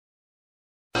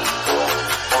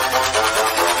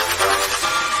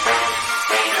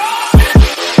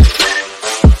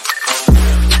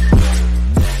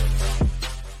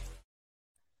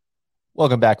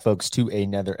Welcome back, folks, to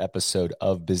another episode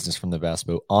of Business from the Bass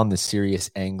Boat on the Serious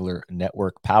Angler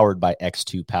Network, powered by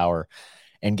X2 Power.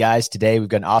 And guys, today we've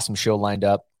got an awesome show lined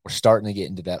up. We're starting to get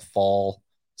into that fall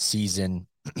season.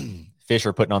 Fish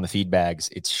are putting on the feed bags.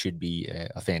 It should be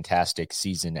a fantastic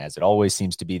season, as it always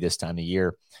seems to be this time of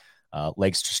year.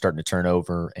 Lakes are starting to turn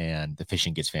over, and the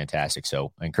fishing gets fantastic.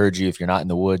 So I encourage you, if you're not in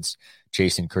the woods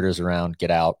chasing critters around,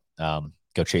 get out,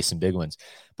 go chase some big ones.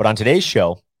 But on today's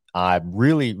show, I'm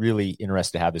really, really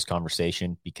interested to have this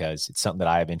conversation because it's something that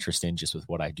I have interest in just with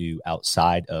what I do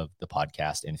outside of the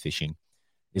podcast and fishing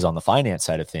is on the finance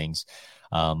side of things.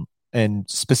 And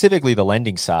specifically the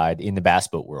lending side in the bass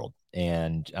boat world.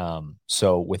 And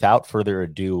so without further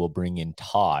ado, we'll bring in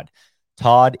Todd.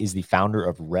 Todd is the founder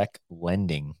of Rec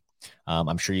Lending.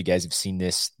 I'm sure you guys have seen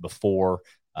this before.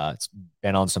 It's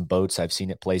been on some boats. I've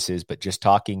seen it places, but just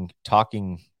talking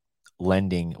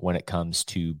lending when it comes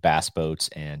to bass boats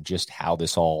and just how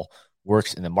this all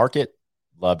works in the market.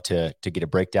 Love to get a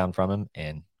breakdown from him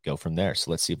and go from there.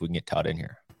 So let's see if we can get Todd in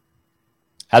here.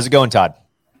 How's it going, Todd?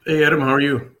 Hey, Adam, how are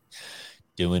you?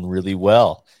 Doing really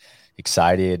well.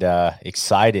 Excited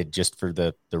just for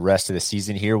the rest of the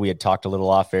season here. We had talked a little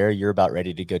off air. You're about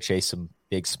ready to go chase some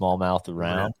big smallmouth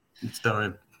around. It's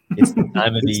time. It's the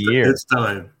time of the year. It's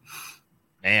time.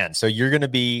 Man, so you're going to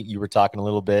be, you were talking a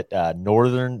little bit,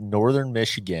 northern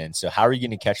Michigan. So how are you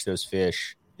going to catch those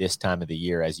fish this time of the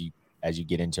year as you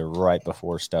get into right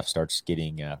before stuff starts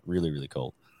getting really, really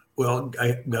cold? Well,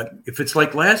 if it's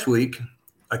like last week,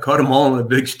 I caught them all on a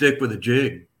big stick with a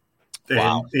jig.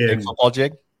 Wow, big football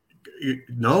jig?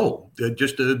 No,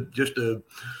 just a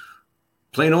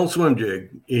plain old swim jig.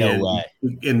 And, no way.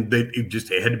 And they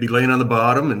had to be laying on the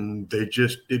bottom, and they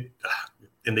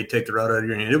they take the rod out of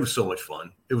your hand. It was so much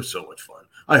fun.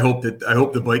 I hope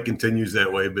the bite continues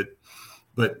that way, but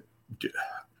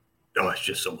it's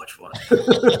just so much fun.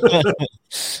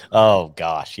 Oh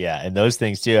gosh. Yeah. And those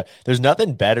things too, there's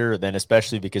nothing better than,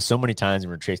 especially because so many times when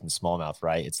we're chasing smallmouth,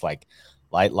 right? It's like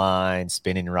light line,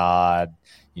 spinning rod,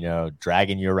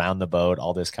 dragging you around the boat,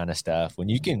 all this kind of stuff. When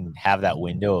you can have that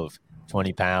window of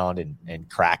 20 pound and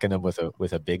cracking them with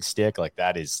a big stick, like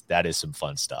that is some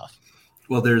fun stuff.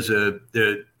 Well,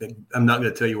 I'm not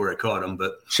going to tell you where I caught them,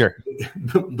 but sure.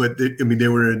 But they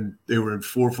were in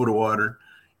 4 foot of water,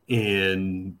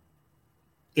 and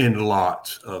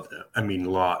lots of them.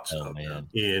 Lots of them.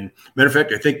 And matter of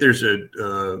fact, I think there's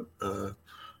a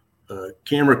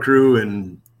camera crew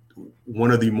and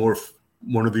one of the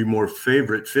more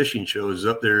favorite fishing shows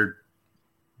up there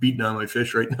beating on my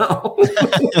fish right now.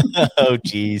 Oh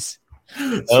geez.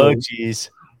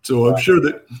 So I'm sure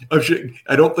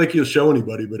I don't think he'll show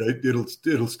anybody, but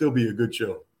it'll still be a good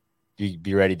show.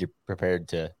 Be ready to prepared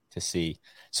to see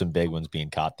some big ones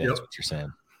being caught. That's what you're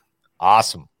saying.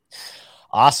 Awesome.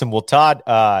 Well, Todd,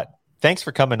 thanks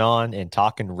for coming on and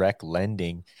talking Rec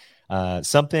Lending.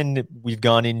 Something we've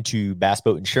gone into bass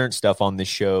boat insurance stuff on this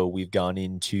show. We've gone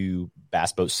into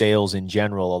bass boat sales in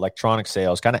general, electronic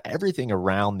sales, kind of everything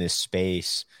around this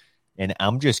space. And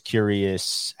I'm just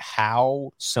curious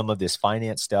how some of this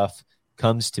finance stuff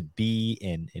comes to be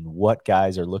and what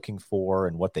guys are looking for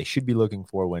and what they should be looking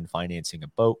for when financing a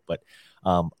boat. But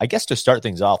I guess to start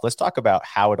things off, let's talk about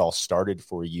how it all started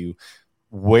for you.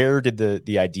 Where did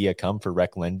the idea come for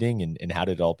Rec Lending and how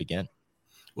did it all begin?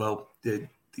 Well,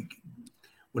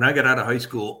 when I got out of high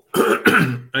school,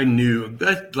 I knew,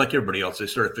 like everybody else, I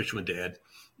started fishing with Dad,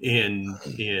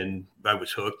 and I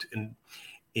was hooked.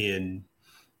 And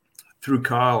through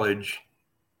college,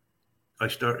 I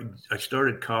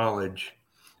started college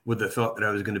with the thought that I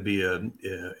was going to be an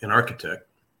architect.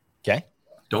 Okay.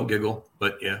 Don't giggle,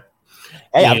 but yeah.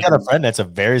 Hey, I've got a friend that's a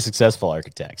very successful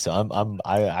architect, so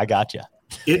I got you.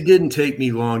 It didn't take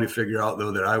me long to figure out,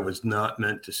 though, that I was not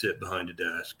meant to sit behind a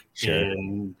desk. Sure.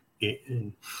 And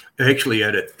actually, I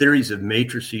had a theories of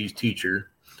matrices teacher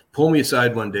pull me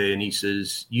aside one day, and he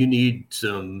says, "You need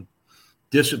some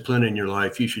discipline in your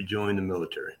life. You should join the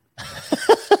military."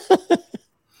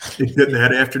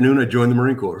 That afternoon, I joined the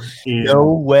Marine Corps.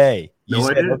 No way.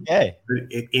 I did. Okay.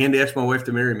 And asked my wife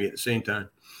to marry me at the same time.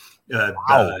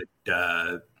 Wow.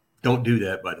 Don't do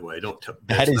that, by the way.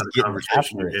 That is getting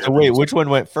after it. So wait, which one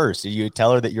went first? Did you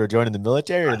tell her that you were joining the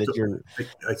military, or that you're?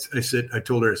 I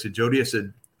told her, Jody,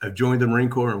 I've joined the Marine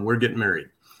Corps and we're getting married.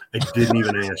 I didn't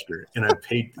even ask her, and I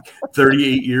paid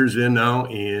 38 years in now,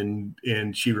 and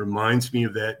she reminds me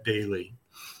of that daily.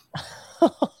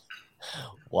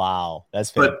 Wow, that's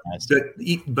fantastic.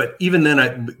 But even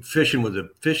then, fishing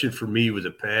for me was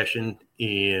a passion,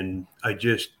 and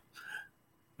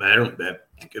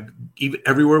even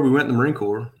everywhere we went in the Marine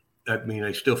Corps,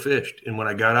 I still fished. And when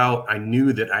I got out, I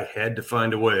knew that I had to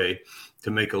find a way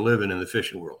make a living in the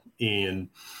fishing world. And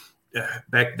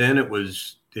back then it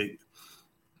was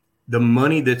the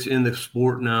money that's in the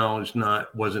sport now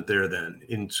wasn't there then.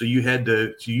 And so you had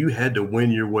to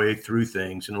win your way through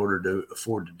things in order to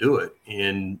afford to do it.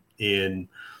 And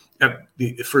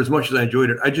for as much as I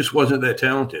enjoyed it, I just wasn't that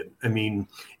talented. I mean,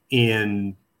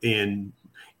 and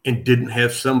didn't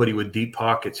have somebody with deep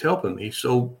pockets helping me.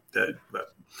 So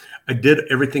I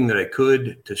did everything that I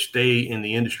could to stay in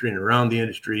the industry and around the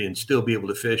industry and still be able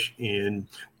to fish. And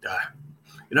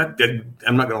I'm not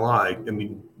going to lie. I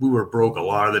mean, we were broke a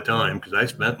lot of the time because I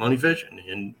spent money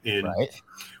fishing. And right.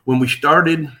 When we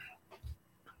started,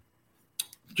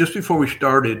 just before we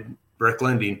started Breck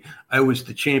Lending, I was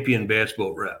the champion bass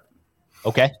boat rep.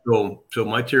 Okay. So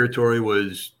my territory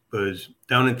was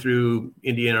down and through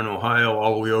Indiana and Ohio,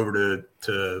 all the way over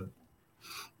to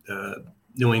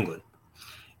New England.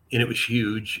 And it was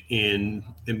huge. And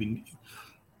I mean,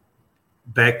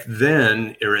 back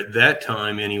then, or at that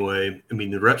time anyway, I mean,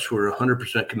 the reps were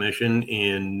 100% commission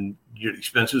and your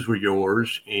expenses were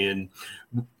yours. And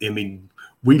I mean,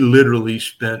 we literally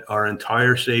spent our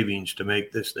entire savings to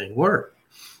make this thing work.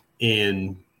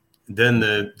 And then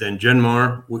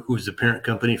Genmar, who's the parent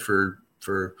company for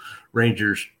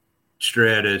Rangers,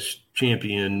 Stratus,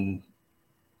 Champion,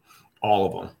 all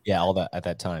of them. Yeah, all that at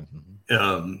that time.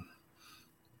 Mm-hmm.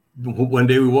 One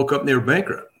day we woke up and they were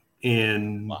bankrupt.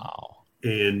 And wow.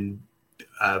 And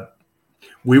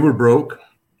we were broke.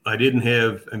 We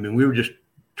were just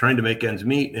trying to make ends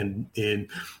meet. And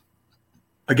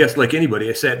I guess like anybody,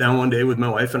 I sat down one day with my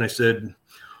wife and I said,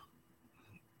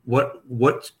 what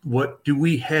do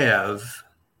we have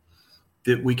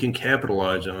that we can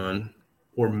capitalize on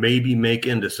or maybe make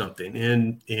into something?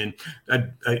 And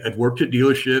I'd worked at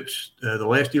dealerships. The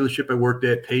last dealership I worked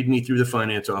at paid me through the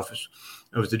finance office.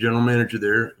 I was the general manager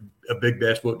there, a big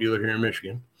bass boat dealer here in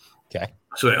Michigan. Okay.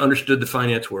 So I understood the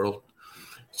finance world.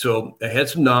 So I had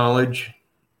some knowledge,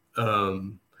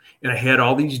 and I had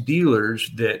all these dealers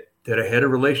that I had a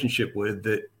relationship with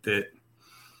that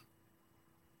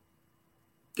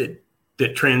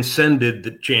transcended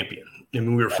the champion. I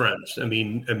mean, we were friends. I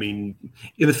mean,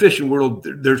 in the fishing world,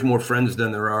 there's more friends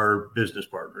than there are business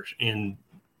partners, and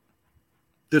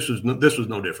this was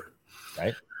no different.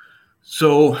 Right.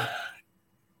 So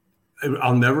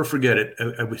I'll never forget it.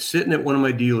 I was sitting at one of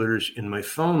my dealers and my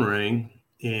phone rang,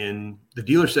 and the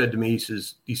dealer said to me,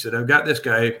 he said, I've got this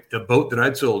guy, the boat that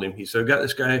I'd sold him. He said, I've got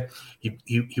this guy.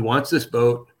 He wants this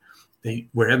boat.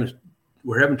 We're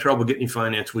having trouble getting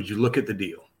finance. Would you look at the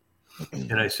deal?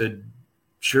 And I said,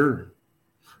 sure.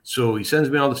 So he sends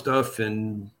me all the stuff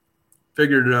and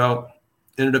figured it out,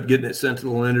 ended up getting it sent to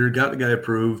the lender, got the guy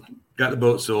approved, got the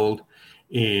boat sold.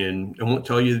 And I won't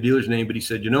tell you the dealer's name, but he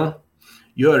said, you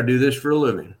ought to do this for a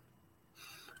living.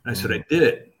 I said, I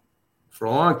did for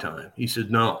a long time. He said,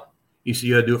 no. He said,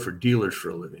 you got to do it for dealers for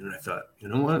a living. And I thought, you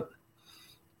know what?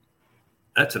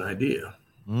 That's an idea.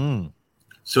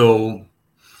 So,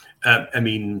 I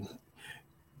mean,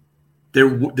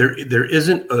 there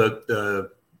isn't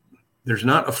there's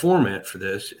not a format for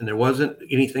this, and there wasn't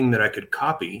anything that I could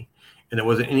copy, and there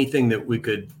wasn't anything that we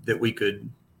could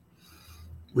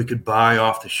buy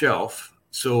off the shelf.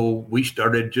 So we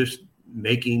started just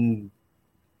making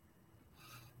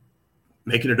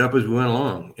it up as we went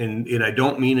along. And I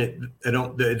don't mean it. I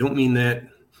don't mean that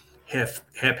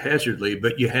haphazardly,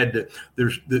 but we had to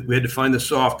find the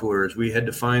softwares. We had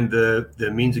to find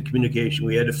the means of communication.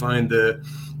 We had to find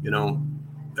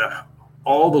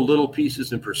all the little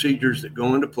pieces and procedures that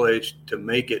go into place to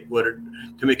make it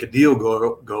to make a deal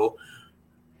go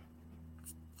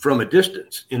from a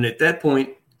distance. And at that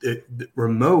point, the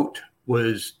remote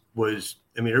was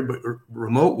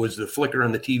remote was the flicker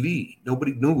on the TV.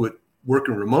 Nobody knew what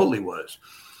working remotely was.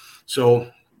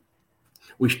 So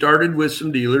we started with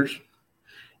some dealers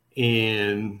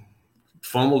and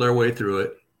fumbled our way through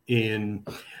it. And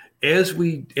as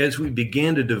we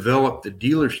began to develop the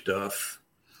dealer stuff,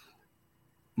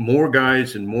 more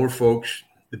guys and more folks,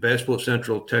 the Bass Boat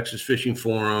Central, Texas Fishing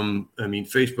Forum,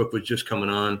 Facebook was just coming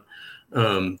on.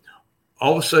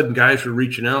 All of a sudden guys were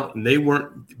reaching out and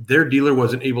their dealer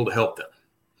wasn't able to help them.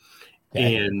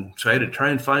 Okay. And so I had to try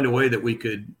and find a way that we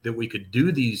could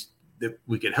do these, that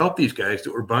we could help these guys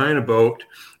that were buying a boat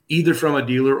either from a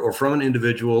dealer or from an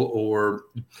individual, or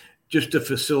just to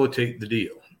facilitate the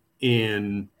deal.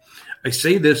 And I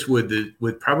say this with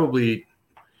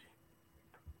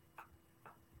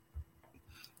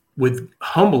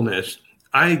humbleness.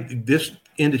 This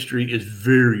industry is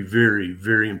very, very,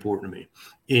 very important to me.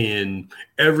 And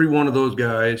every one of those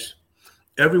guys,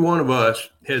 every one of us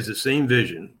has the same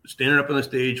vision, standing up on the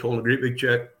stage, holding a great big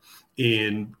check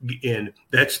and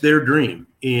that's their dream.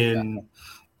 And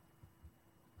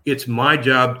it's my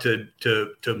job to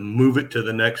move it to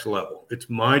the next level. It's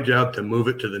my job to move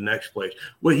it to the next place.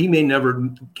 Well, he may never.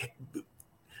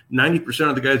 90%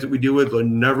 of the guys that we deal with are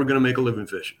never going to make a living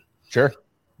fishing. Sure,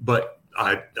 but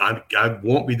I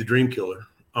won't be the dream killer.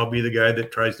 I'll be the guy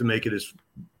that tries to make it as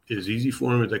easy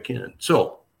for him as I can.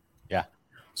 So, yeah.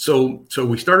 So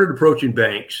we started approaching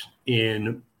banks,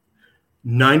 and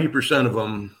 90% of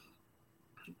them,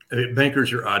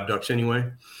 bankers are odd ducks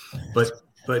anyway, but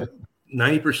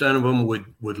 90% of them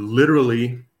would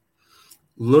literally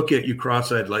look at you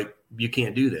cross-eyed like, you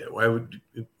can't do that. Why would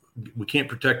we can't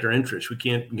protect our interests? We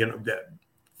can't,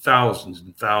 thousands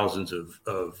and thousands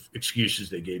of excuses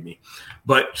they gave me.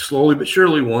 But slowly but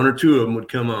surely, one or two of them would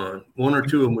come on. One or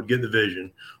two of them would get the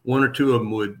vision. One or two of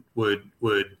them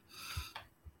would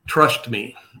trust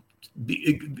me.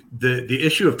 The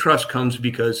issue of trust comes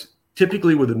because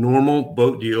typically with a normal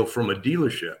boat deal from a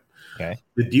dealership, okay,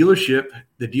 the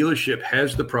dealership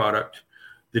has the product.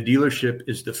 The dealership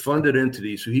is the funded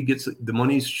entity, so he gets the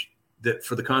monies that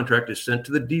for the contract is sent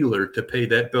to the dealer to pay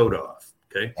that boat off.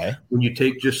 Okay. When you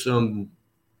take just some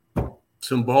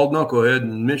bald knucklehead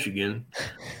in Michigan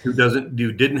who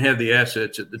didn't have the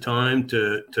assets at the time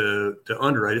to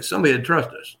underwrite it, somebody had to trust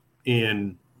us.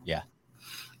 And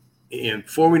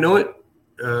before we know it,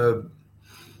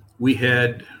 we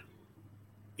had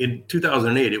in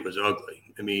 2008, it was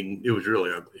ugly. I mean, it was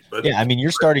really ugly. But yeah, I mean,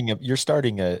 you're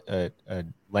starting a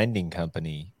lending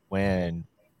company when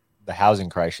the housing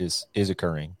crisis is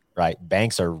occurring, right?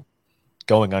 Banks are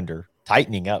going under,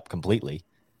 tightening up completely.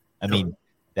 I mean,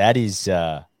 that is,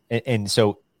 and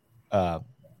so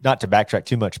not to backtrack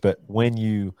too much, but when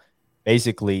the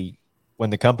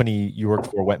company you worked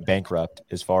for went bankrupt,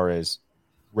 as far as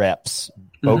reps,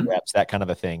 boat reps, that kind of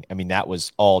a thing. I mean,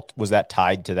 was that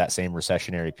tied to that same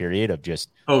recessionary period of just,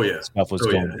 stuff was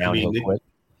going downhill quick?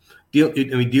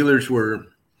 Dealers were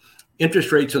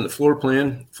interest rates on the floor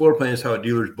plan. Floor plan is how a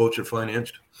dealer's boats are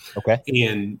financed. Okay.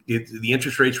 And the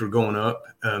interest rates were going up.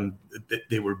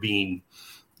 They were being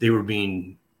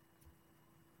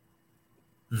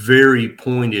very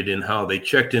pointed in how they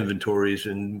checked inventories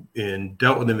and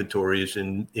dealt with inventories,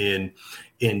 and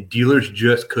dealers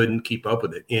just couldn't keep up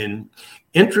with it. And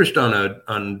interest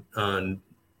on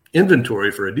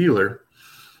inventory for a dealer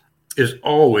is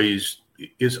always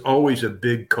a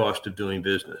big cost of doing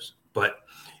business. But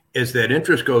as that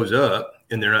interest goes up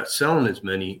and they're not selling as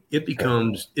many, it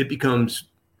becomes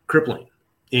crippling.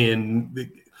 And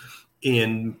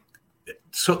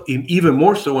so even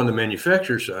more so on the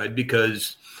manufacturer side,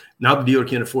 because now the dealer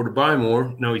can't afford to buy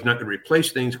more. Now he's not going to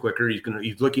replace things quicker.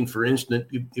 He's looking for instant.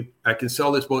 If I can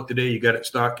sell this boat today, you got it in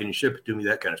stock, can you ship it to me?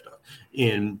 That kind of stuff.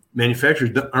 And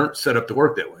manufacturers aren't set up to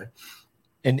work that way.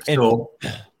 And so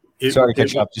sorry to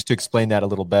cut you off, just to explain that a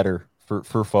little better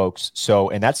for folks. So,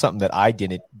 and that's something that I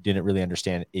didn't really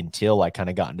understand until I kind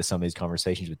of got into some of these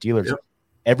conversations with dealers. Yep.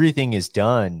 Everything is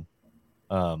done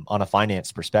on a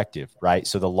finance perspective, right?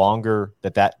 So the longer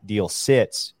that deal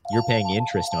sits, you're paying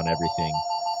interest on everything,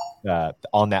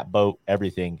 on that boat,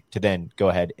 everything, to then go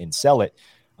ahead and sell it.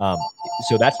 So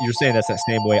you're saying that's that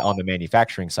same way on the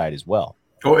manufacturing side as well.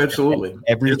 Oh, absolutely.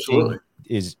 Everything absolutely.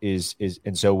 is,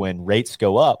 and so when rates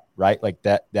go up, right, like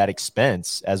that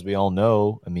expense, as we all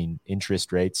know, I mean,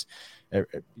 interest rates,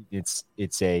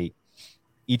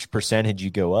 each percentage you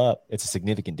go up, it's a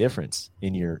significant difference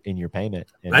in your payment.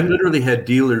 And I literally had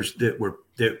dealers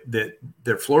that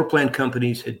their floor plan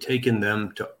companies had taken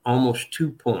them to almost 2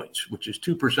 points, which is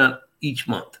 2% each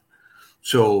month.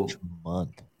 So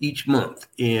each month.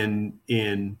 And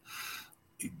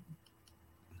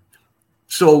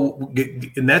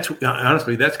that's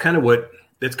honestly, that's kind of what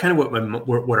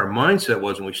our mindset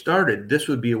was when we started. This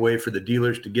would be a way for the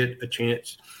dealers to get a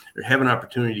chance or have an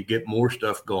opportunity to get more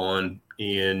stuff going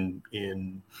and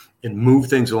move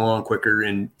things along quicker.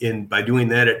 And by doing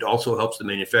that, it also helps the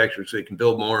manufacturers so they can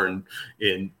build more. And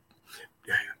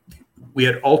we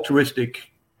had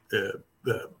altruistic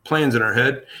plans in our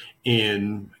head,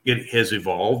 and it has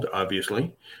evolved,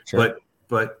 obviously. Sure.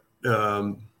 But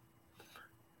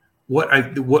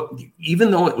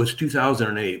even though it was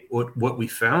 2008, what we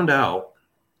found out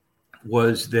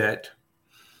was that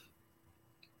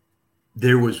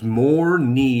there was more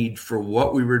need for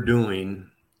what we were doing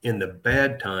in the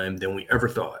bad time than we ever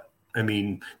thought. I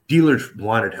mean, dealers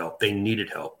wanted help. They needed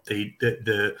help.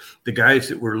 The guys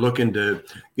that were looking to,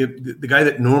 the guy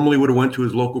that normally would have went to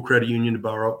his local credit union to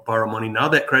borrow money, now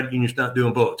that credit union's not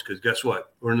doing boats, because guess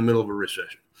what? We're in the middle of a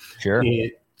recession. Sure.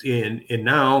 And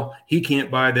now he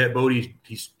can't buy that boat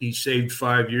he saved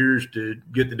 5 years to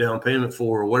get the down payment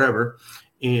for or whatever.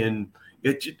 And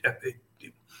it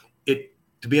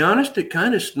to be honest, it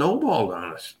kind of snowballed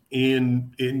on us.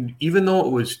 And even though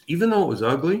it was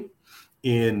ugly,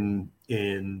 in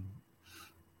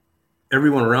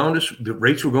everyone around us, the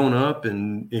rates were going up,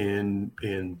 and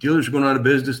dealers were going out of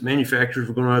business, manufacturers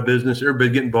were going out of business, everybody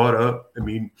getting bought up. I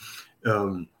mean,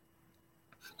 I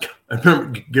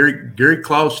remember Gary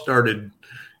Klaus started.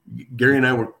 Gary and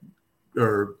I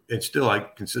and still I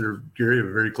consider Gary a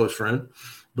very close friend,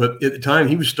 but at the time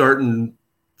he was starting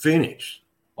Phoenix.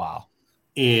 Wow.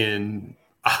 And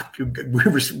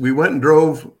we went and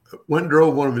drove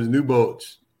one of his new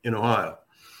boats in Ohio.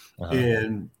 Uh-huh.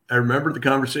 And I remember the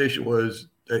conversation was,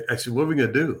 I said, what are we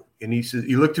going to do? And he said,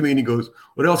 he looked at me and he goes,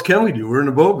 what else can we do? We're in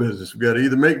the boat business. We've got to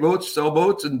either make boats, sell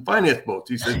boats, and finance boats.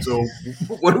 He said, so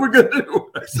what are we going to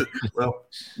do? I said, well,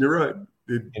 you're right.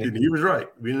 And he was right.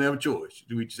 We didn't have a choice.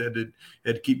 We just had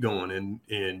to keep going.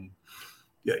 And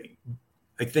yeah,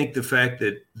 I think the fact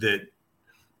that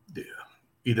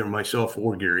either myself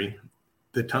or Gary,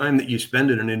 the time that you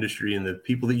spend in an industry and the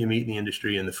people that you meet in the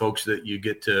industry and the folks that you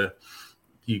get to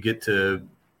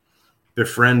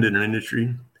befriend in an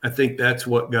industry, I think that's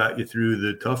what got you through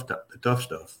the tough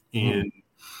stuff. And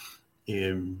I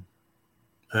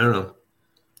don't know.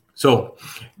 So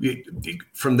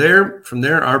from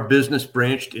there, our business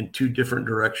branched in two different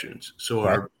directions.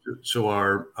 So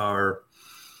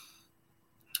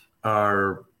our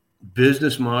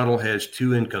business model has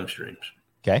two income streams.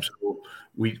 Okay. So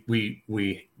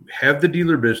we have the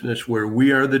dealer business where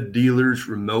we are the dealer's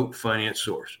remote finance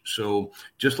source. So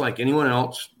just like anyone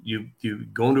else, you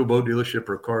go into a boat dealership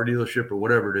or a car dealership or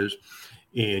whatever it is,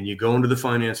 and you go into the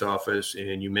finance office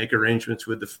and you make arrangements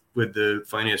with the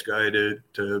finance guy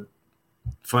to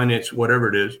finance whatever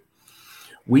it is.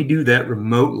 We do that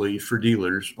remotely for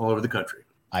dealers all over the country.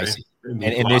 Okay? I see.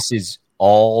 And this is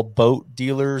all boat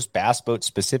dealers, bass boats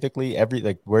specifically.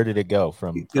 Where did it go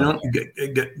from?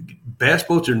 Bass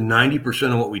boats are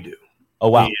 90% of what we do. Oh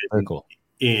wow, very cool.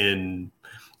 And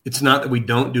it's not that we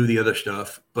don't do the other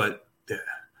stuff, but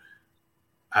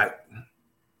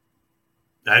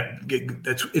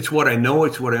it's what I know,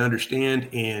 it's what I understand,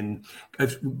 and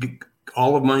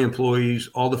all of my employees,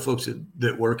 all the folks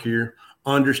that work here,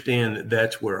 understand that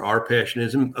that's where our passion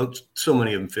is. And so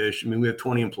many of them fish. I mean, we have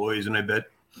 20 employees, and I bet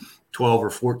 12 or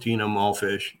 14 of them all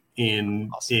fish,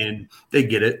 and they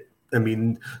get it. I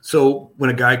mean, so when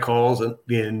a guy calls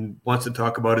and wants to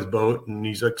talk about his boat and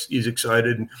he's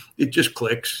excited, and it just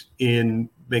clicks and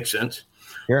makes sense.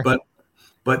 Sure.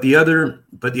 But the other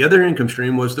income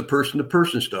stream was the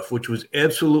person-to-person stuff, which was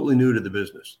absolutely new to the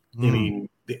business. I mean,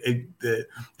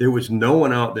 there was no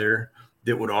one out there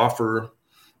that would offer.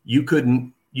 You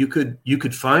could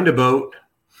find a boat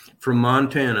from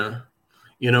Montana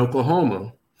in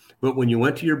Oklahoma, but when you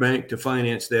went to your bank to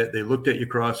finance that, they looked at you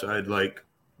cross-eyed like,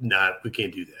 nah, we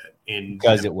can't do that. And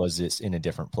because it was this in a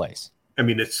different place. I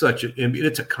mean, it's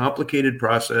a complicated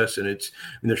process, and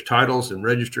there's titles and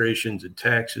registrations and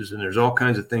taxes, and there's all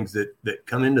kinds of things that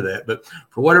come into that. But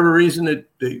for whatever reason,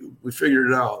 we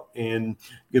figured it out, and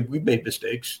we've made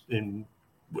mistakes, and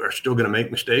we're still going to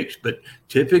make mistakes. But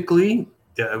typically,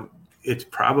 it's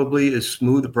probably as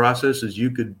smooth a process as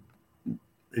you could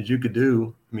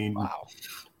do. I mean, wow.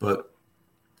 But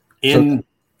and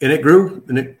it grew,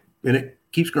 and it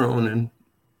keeps growing, and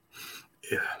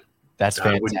yeah. That's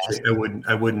fantastic. I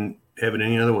wouldn't have it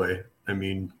any other way. I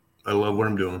mean, I love what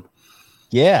I'm doing.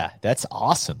 Yeah, that's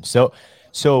awesome.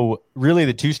 So really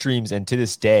the two streams, and to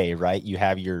this day, right, you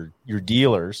have your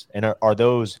dealers, and are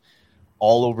those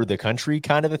all over the country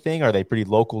kind of a thing? Are they pretty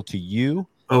local to you?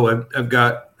 Oh, we've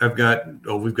got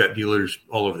dealers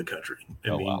all over the country. I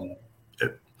mean, wow.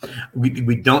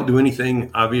 We don't do anything,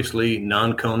 obviously,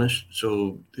 non-CONUS.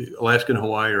 So Alaska and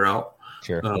Hawaii are out.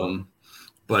 Sure.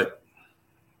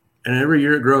 And every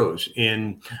year it grows.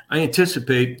 And I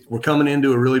anticipate we're coming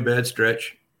into a really bad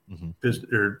stretch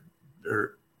or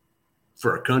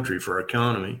for our country, for our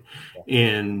economy.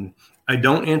 And I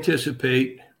don't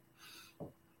anticipate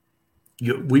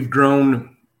we've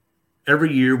grown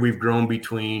every year. We've grown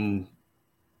between,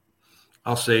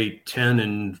 I'll say 10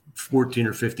 and 14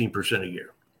 or 15% a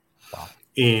year. Wow.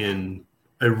 And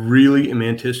I really am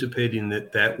anticipating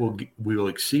that we will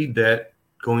exceed that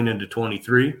going into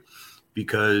 23.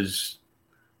 Because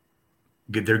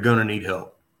they're going to need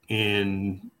help,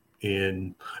 and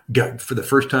for the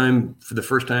first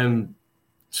time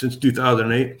since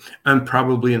 2008, I'm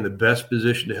probably in the best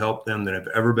position to help them that I've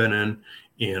ever been in,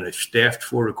 and I've staffed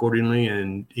for it accordingly,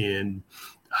 and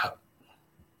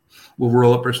we'll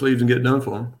roll up our sleeves and get it done for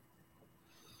them.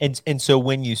 And so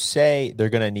when you say they're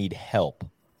going to need help,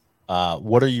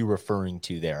 what are you referring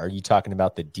to there? Are you talking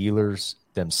about the dealers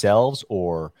themselves,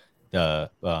 or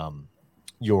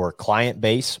your client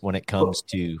base when it comes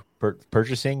to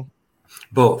purchasing?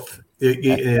 Both.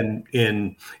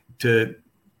 And to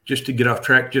just to get off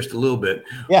track just a little bit,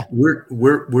 yeah,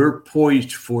 we're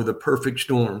poised for the perfect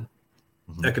storm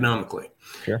economically.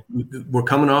 Sure. We're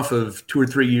coming off of 2 or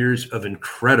 3 years of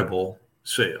incredible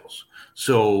sales.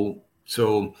 So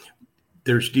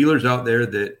there's dealers out there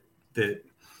that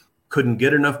couldn't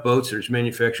get enough boats. There's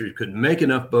manufacturers couldn't make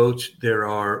enough boats.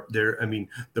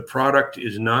 The product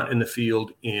is not in the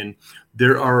field, and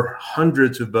there are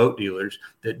hundreds of boat dealers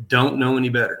that don't know any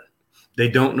better. They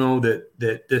don't know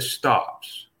that this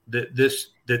stops, that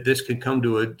this can come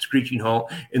to a screeching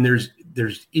halt. And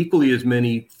there's equally as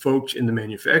many folks in the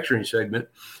manufacturing segment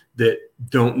that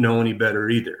don't know any better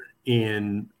either.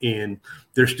 And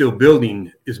they're still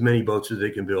building as many boats as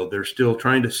they can build. They're still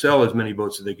trying to sell as many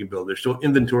boats as they can build. They're still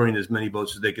inventorying as many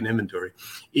boats as they can inventory.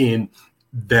 And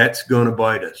that's going to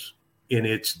bite us. And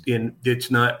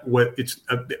it's not what it's.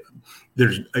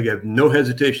 I have no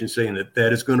hesitation saying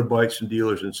that is going to bite some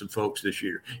dealers and some folks this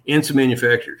year and some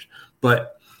manufacturers.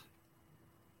 But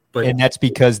and that's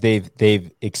because they've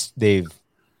been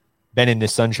in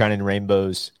this sunshine and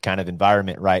rainbows kind of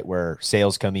environment, right? Where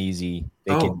sales come easy.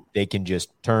 They can just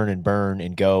turn and burn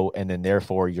and go. And then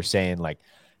therefore you're saying like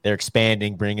they're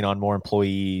expanding, bringing on more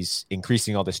employees,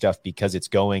 increasing all this stuff because it's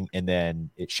going, and then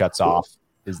it shuts off.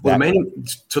 So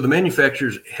the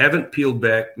manufacturers haven't peeled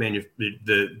back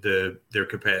their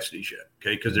capacities yet.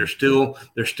 Okay. Cause they're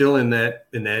still in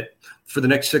that for the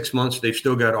next 6 months, they've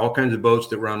still got all kinds of boats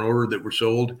that were on order that were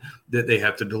sold that they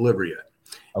have to deliver yet.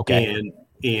 Okay.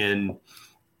 And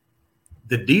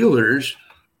the dealers,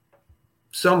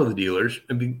 some of the dealers,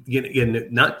 again,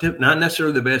 not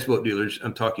necessarily the bass boat dealers.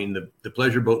 I'm talking the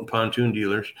pleasure boat and pontoon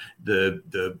dealers,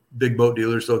 the big boat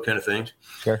dealers, those kind of things.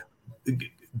 Sure.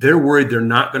 They're worried they're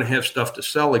not going to have stuff to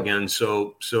sell again.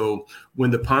 So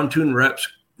when the pontoon rep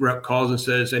calls and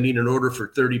says, I need an order for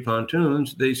 30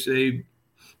 pontoons, they say,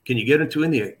 can you get them to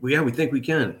India? Well, yeah, we think we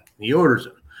can. And he orders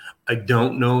them. I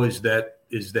don't know is that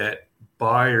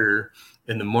buyer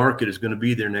and the market is going to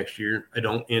be there next year. I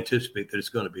don't anticipate that it's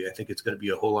going to be. I think it's going to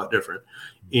be a whole lot different.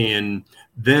 And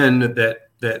then that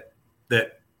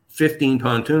 15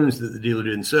 pontoons that the dealer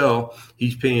didn't sell,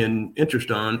 he's paying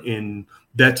interest on, and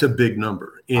that's a big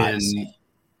number. And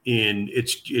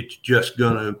it's just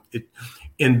gonna.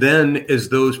 And then as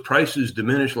those prices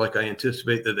diminish, like I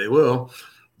anticipate that they will,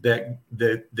 that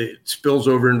spills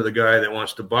over into the guy that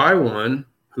wants to buy one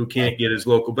who can't get his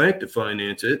local bank to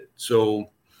finance it. So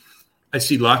I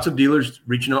see lots of dealers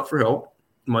reaching out for help.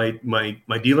 My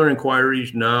dealer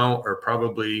inquiries now are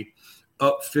probably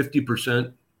up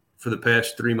 50% for the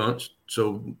past 3 months.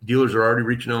 So dealers are already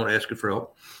reaching out and asking for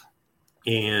help.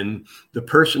 And the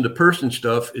person-to-person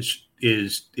stuff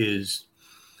is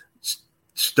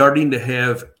starting to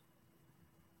have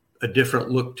a different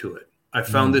look to it. I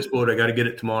found this boat. I got to get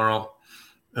it tomorrow.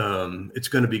 It's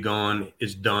going to be gone.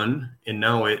 It's done. And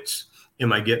now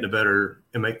am I getting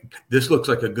this looks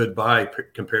like a good buy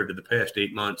compared to the past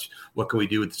 8 months. What can we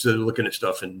do with, so looking at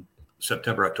stuff in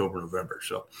September, October, November.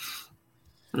 So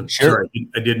I'm sure. Sorry,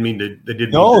 I didn't mean to.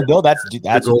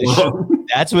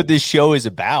 That's what this show is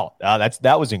about.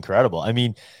 That was incredible. I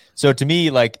mean, so to me,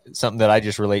 like something that I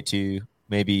just relate to,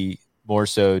 maybe more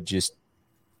so just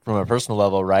from a personal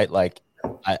level, right? Like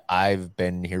I've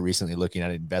been here recently looking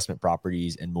at investment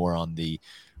properties and more on the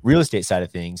real estate side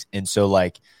of things. And so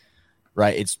like,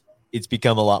 right, it's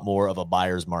become a lot more of a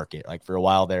buyer's market. Like for a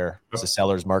while there, it's a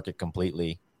seller's market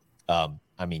completely.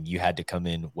 I mean, you had to come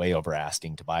in way over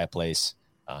asking to buy a place,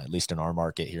 at least in our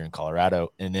market here in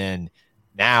Colorado. And then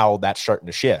now that's starting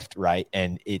to shift, right?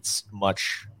 And it's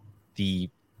much the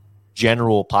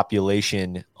general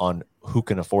population on who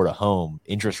can afford a home.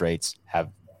 Interest rates have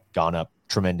gone up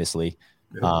tremendously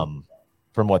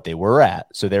from what they were at.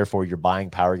 So therefore your buying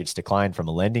power gets declined from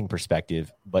a lending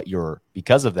perspective, but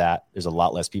because of that, there's a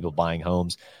lot less people buying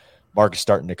homes. Market's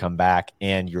starting to come back,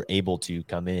 and you're able to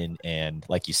come in and,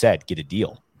 like you said, get a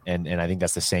deal. And I think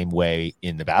that's the same way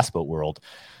in the bass boat world.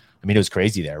 I mean, it was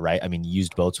crazy there, right? I mean,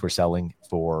 used boats were selling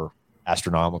for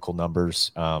astronomical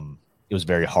numbers. It was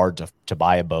very hard to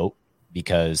buy a boat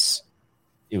because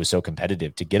it was so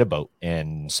competitive to get a boat,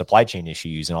 and supply chain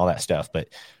issues and all that stuff. But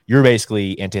you're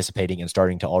basically anticipating and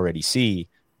starting to already see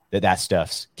that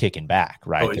stuff's kicking back,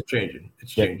 right? Oh, it's changing.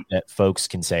 It's changing. That folks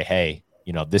can say, hey,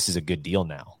 this is a good deal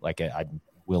now. Like I'm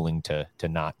willing to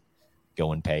not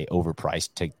go and pay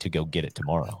overpriced to go get it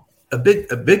tomorrow. A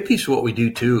big piece of what we do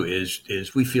too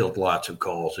is we field lots of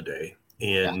calls a day,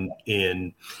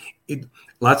 and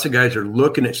lots of guys are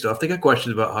looking at stuff. They got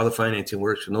questions about how the financing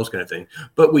works and those kind of things.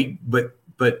 But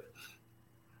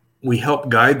we help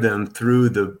guide them through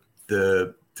the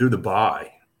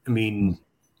buy. I mean,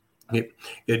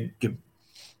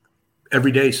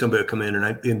 every day somebody will come in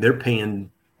and they're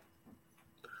paying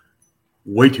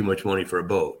way too much money for a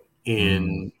boat.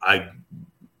 And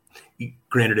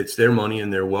granted, it's their money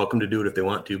and they're welcome to do it if they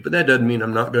want to, but that doesn't mean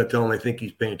I'm not going to tell them I think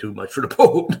he's paying too much for the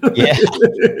boat. Yeah.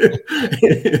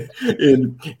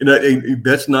 and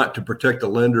that's not to protect the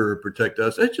lender or protect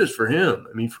us. That's just for him.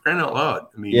 I mean, for crying out loud.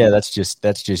 I mean, yeah, that's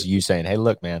just you saying, hey,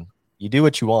 look, man, you do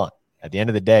what you want at the end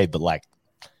of the day, but like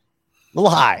a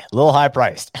little high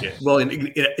priced. Yeah. Well, and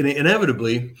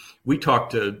inevitably we talk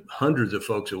to hundreds of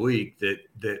folks a week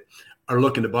that are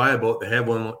looking to buy a boat, that have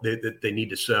one that they need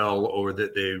to sell, or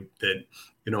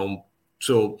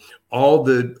so all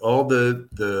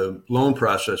the loan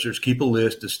processors keep a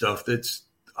list of stuff that's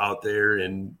out there,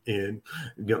 and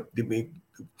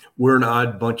we're an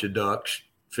odd bunch of ducks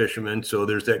fishermen. So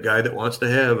there's that guy that wants to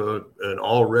have an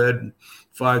all red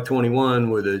 521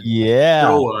 with a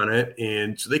show on it,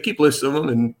 and so they keep lists of them,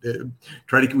 and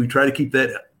we try to keep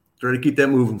that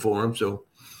moving for them. So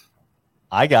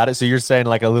I got it. So you're saying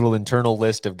like a little internal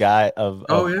list of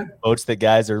boats that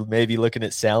guys are maybe looking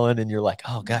at selling, and you're like,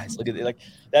 oh, guys, look at it. Like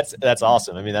that's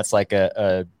awesome. I mean, that's like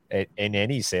in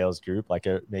any sales group, like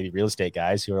maybe real estate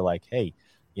guys who are like, hey,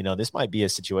 this might be a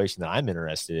situation that I'm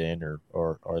interested in,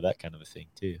 or that kind of a thing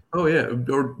too. Oh yeah,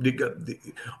 or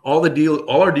all our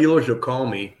dealers will call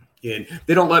me, and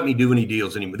they don't let me do any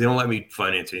deals anymore. They don't let me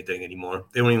finance anything anymore.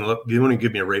 They won't even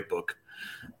give me a rate book.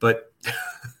 But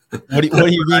what do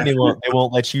you mean they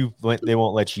won't let you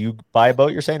buy a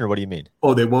boat? You're saying, or what do you mean?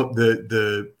 Oh, they won't.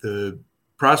 The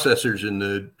processors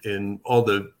and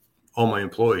all my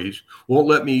employees won't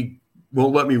let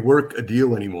me work a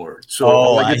deal anymore. So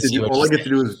all I get to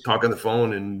do is talk on the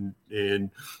phone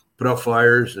and put out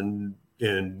flyers and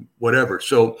whatever.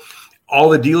 So all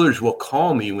the dealers will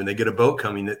call me when they get a boat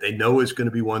coming that they know is going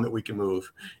to be one that we can move.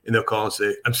 And they'll call and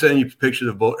say, I'm sending you pictures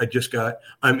of the boat I just got.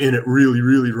 I'm in it really,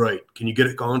 really right. Can you get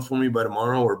it gone for me by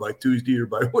tomorrow or by Tuesday or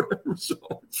by whatever? So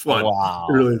it's fun. Wow.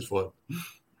 It really is fun.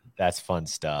 That's fun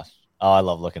stuff. Oh, I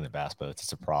love looking at bass boats.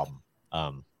 It's a problem.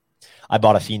 I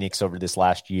bought a Phoenix over this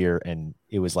last year, and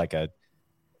it was like a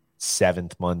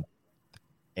 7th month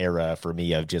era for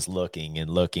me of just looking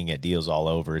at deals all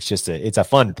over. It's a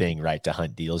fun thing, right? To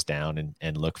hunt deals down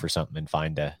and look for something and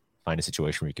find a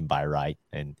situation where you can buy right,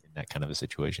 and in that kind of a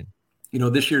situation.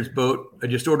 This year's boat, I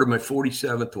just ordered my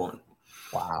 47th one.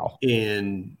 Wow.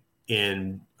 And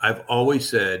I've always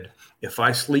said, if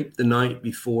I sleep the night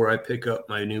before I pick up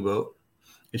my new boat,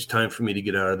 it's time for me to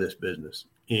get out of this business.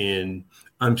 And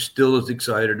I'm still as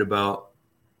excited about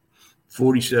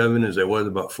 47 as I was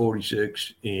about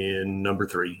 46 and number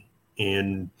 3.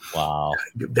 And wow,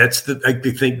 I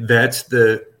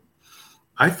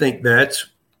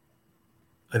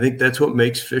think that's what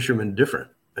makes fishermen different.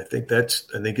 I think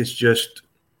it's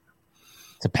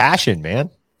a passion, man.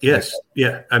 Yes.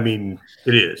 Yeah. I mean,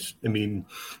 it is. I mean,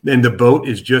 and the boat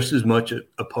is just as much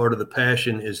a part of the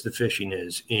passion as the fishing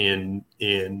is. And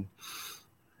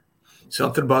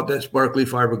something about that sparkly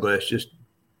fiberglass just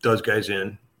does guys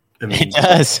in. I mean, it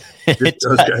does. It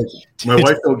does, guys. My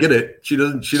wife don't get it. She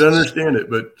doesn't understand it,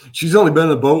 but she's only been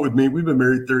on a boat with me. We've been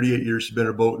married 38 years. She's been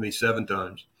on a boat with me 7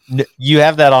 times. You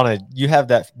have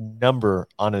that number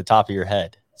on the top of your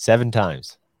head. 7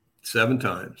 times. 7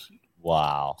 times.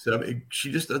 Wow. So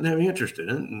she just doesn't have any interest in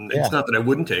it. And it's not that I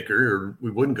wouldn't take her or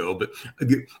we wouldn't go, but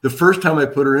the first time I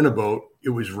put her in a boat, it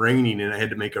was raining and I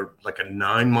had to make a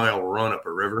 9-mile run up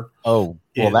a river. Oh,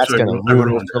 well, and that's so going to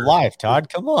ruin her life, Todd.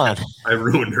 Come on. I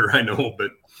ruined her. I know,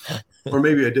 or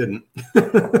maybe I didn't.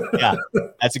 Yeah,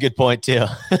 that's a good point too.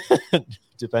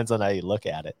 Depends on how you look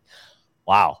at it.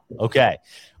 Wow. Okay.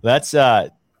 That's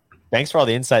thanks for all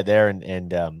the insight there.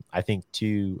 And I think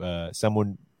too,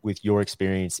 someone with your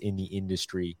experience in the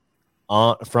industry,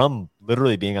 from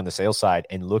literally being on the sales side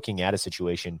and looking at a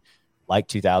situation like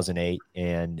 2008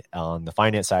 and on the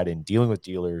finance side and dealing with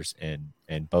dealers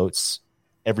and boats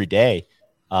every day.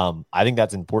 I think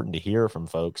that's important to hear from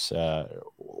folks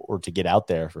or to get out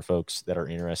there for folks that are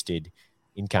interested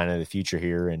in kind of the future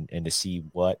here and to see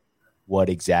what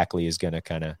exactly is going to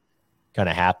kind of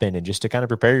happen and just to kind of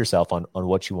prepare yourself on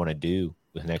what you want to do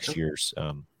with next year's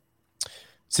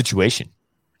situation.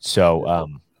 So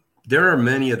there are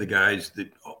many of the guys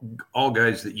that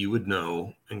you would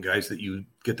know and guys that you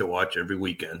get to watch every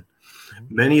weekend.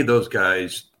 Many of those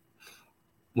guys,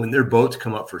 when their boats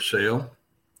come up for sale,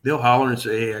 they'll holler and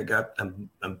say, "Hey, I'm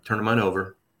turning mine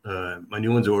over. My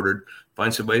new one's ordered.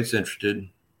 Find somebody that's interested.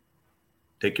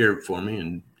 Take care of it for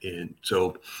me." And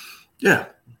so, yeah,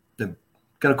 kind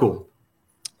of cool.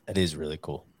 That is really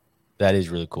cool. That is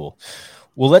really cool.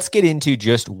 Well, let's get into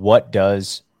just what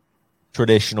does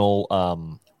traditional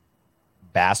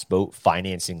bass boat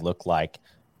financing look like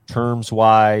terms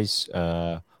wise.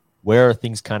 Where are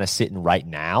things kind of sitting right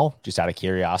now, just out of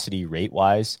curiosity, rate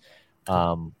wise?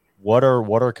 What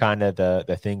are kind of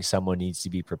the things someone needs to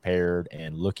be prepared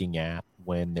and looking at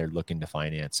when they're looking to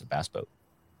finance a bass boat?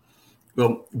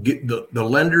 Well, the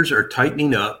lenders are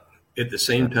tightening up at the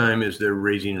same time as they're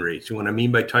raising rates. And what I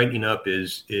mean by tightening up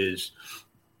is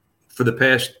for the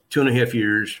past 2.5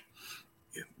 years,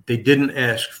 they didn't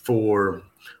ask for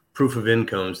proof of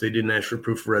incomes. They didn't ask for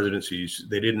proof of residencies.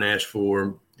 They didn't ask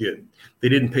for, they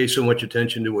didn't pay so much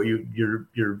attention to what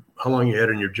how long you had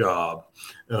in your job.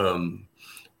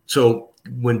 So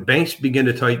when banks begin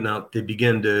to tighten up, they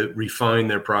begin to refine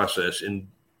their process and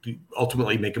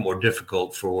ultimately make it more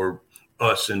difficult for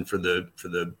us and for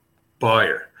the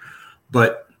buyer.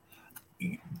 But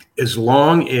as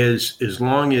long as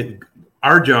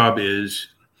our job is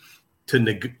to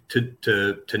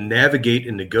navigate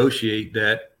and negotiate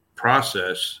that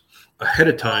process ahead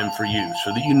of time for you,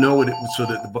 so that you know so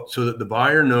that the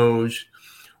buyer knows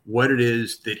what it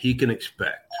is that he can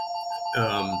expect.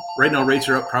 Right now, rates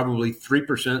are up probably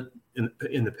 3%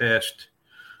 in the past.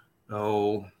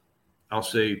 I'll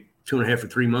say 2.5 or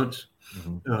 3 months.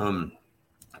 Mm-hmm.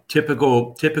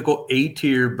 Typical A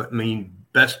tier, but I mean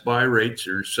best buy rates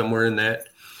are somewhere in that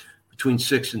between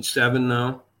 6 and 7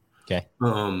 now. Okay.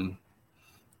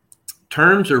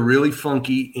 Terms are really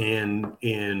funky,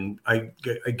 and I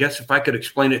guess if I could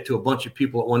explain it to a bunch of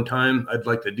people at one time, I'd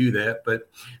like to do that.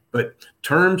 But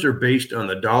terms are based on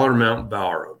the dollar amount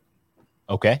borrowed.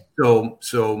 Okay.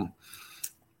 So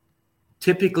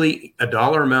typically a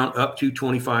dollar amount up to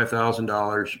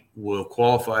 $25,000 will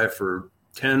qualify for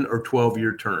 10 or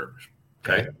 12-year terms.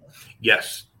 Okay.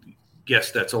 Yes,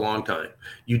 that's a long time.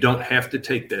 You don't have to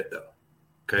take that though.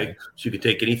 Okay. So you can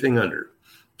take anything under.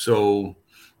 So,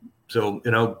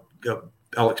 and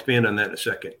I'll expand on that in a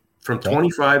second. From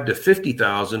 25 to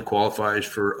 50,000 qualifies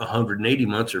for 180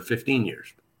 months or 15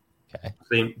 years. Okay.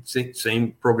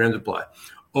 Same programs apply.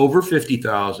 Over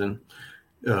 50,000,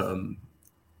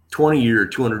 20-year,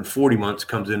 240 months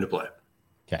comes into play.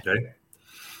 Okay.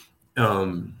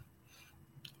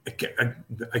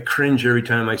 I cringe every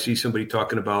time I see somebody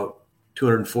talking about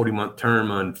 240-month term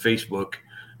on Facebook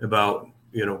about,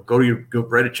 go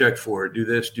write a check for it, do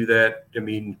this, do that. I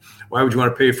mean, why would you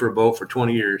want to pay for a boat for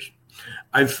 20 years?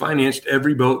 I've financed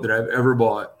every boat that I've ever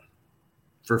bought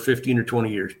for 15 or 20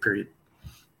 years, period.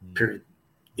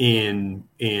 And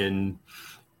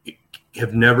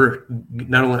have never,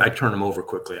 not only I turn them over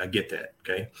quickly, I get that.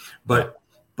 Okay. But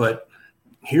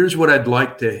here's what I'd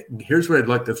like the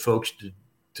folks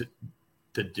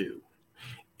to do.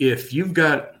 If you've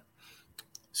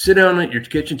sit down at your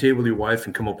kitchen table with your wife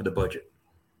and come up with a budget.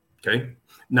 Okay.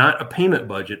 Not a payment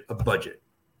budget, a budget.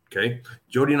 Okay.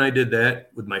 Jody and I did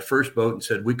that with my first boat and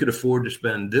said we could afford to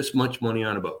spend this much money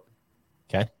on a boat.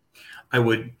 Okay.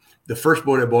 The first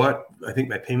boat I bought, I think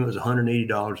my payment was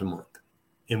 $180 a month.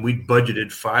 And we budgeted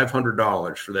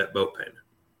 $500 for that boat payment.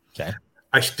 Okay.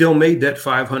 I still made that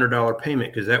 $500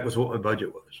 payment because that was what my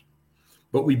budget was.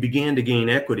 But we began to gain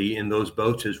equity in those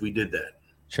boats as we did that.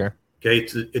 Sure. Okay.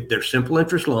 They're simple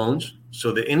interest loans,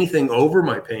 so that anything over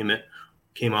my payment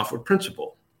came off of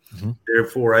principal. Mm-hmm.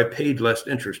 Therefore, I paid less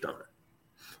interest on it.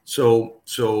 So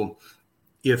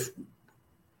if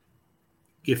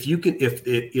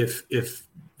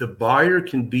the buyer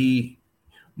can be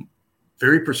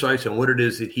very precise on what it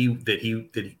is that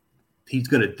he's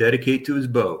going to dedicate to his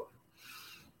boat,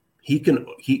 he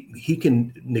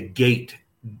can negate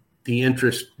the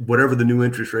interest, whatever the new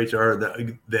interest rates are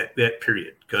that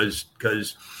period.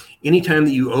 Because anytime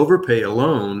that you overpay a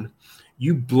loan,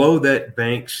 you blow that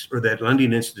bank's or that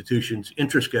lending institution's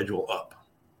interest schedule up.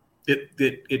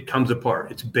 It comes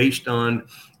apart. It's based on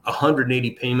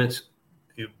 180 payments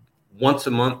once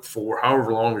a month for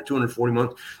however long, or 240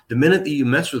 months. The minute that you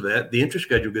mess with that, the interest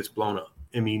schedule gets blown up.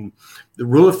 I mean, the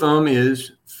rule of thumb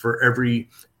is for every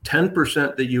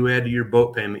 10% that you add to your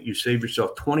boat payment, you save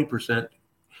yourself 20%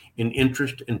 in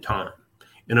interest and time.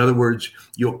 In other words,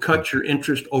 you'll cut your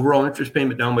overall interest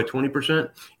payment down by 20%,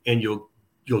 and you'll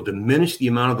diminish the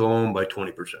amount of the loan by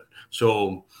 20%.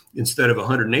 So instead of a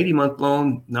 180-month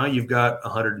loan, now you've got a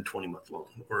 120-month loan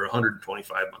or a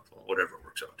 125-month loan, whatever it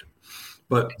works out to.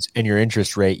 But and your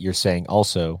interest rate, you're saying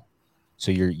also,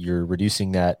 so you're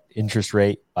reducing that interest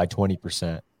rate by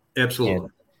 20%. Absolutely.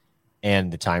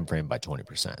 And the time frame by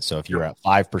 20%. So if you're at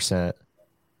 5%,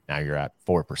 now you're at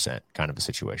 4% kind of a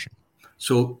situation.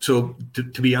 So to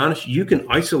be honest, you can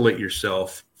isolate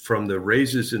yourself from the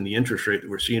raises in the interest rate that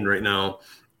we're seeing right now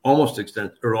almost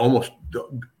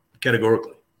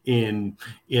categorically. and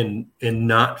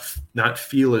not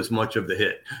feel as much of the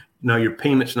hit. Now your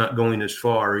payment's not going as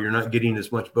far, or you're not getting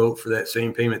as much boat for that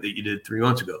same payment that you did 3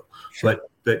 months ago. Sure.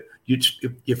 But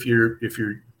if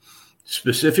you're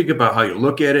specific about how you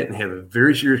look at it and have a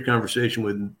very serious conversation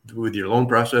with your loan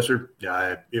processor,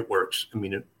 yeah, it works. I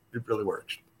mean, it really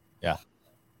works. Yeah.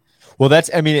 Well, that's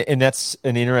an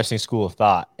interesting school of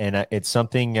thought, and it's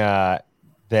something that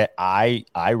I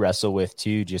wrestle with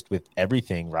too, just with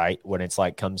everything, right? When it's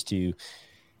like comes to,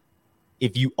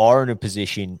 if you are in a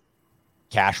position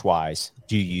cash wise,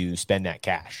 do you spend that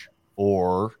cash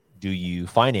or do you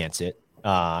finance it?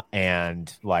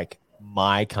 And like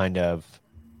my kind of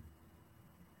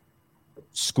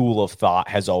school of thought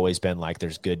has always been like,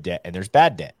 there's good debt and there's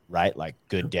bad debt, right? Like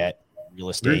good debt, real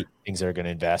estate, things that are going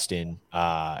to invest in,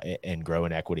 and grow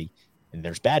in equity. And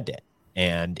there's bad debt.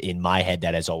 And in my head,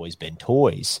 that has always been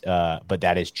toys. But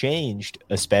that has changed,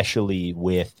 especially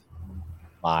with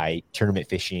my tournament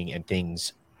fishing and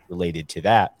things related to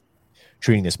that,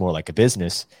 treating this more like a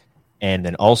business. And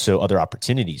then also other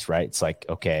opportunities, right? It's like,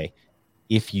 okay,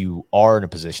 if you are in a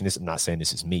position, I'm not saying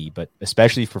this is me, but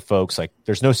especially for folks, like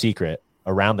there's no secret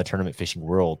around the tournament fishing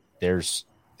world, there's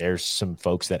some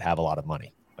folks that have a lot of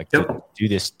money, like to do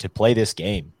this, to play this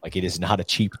game. Like it is not a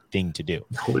cheap thing to do.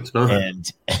 No, it's not.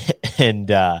 And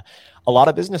a lot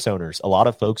of business owners, a lot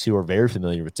of folks who are very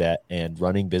familiar with that and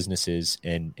running businesses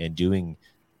and doing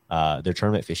their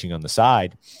tournament fishing on the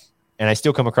side. And I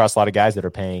still come across a lot of guys that are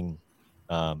paying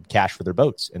cash for their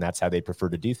boats, and that's how they prefer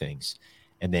to do things.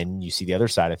 And then you see the other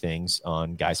side of things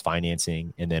on guys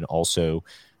financing, and then also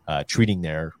treating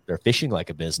their fishing like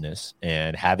a business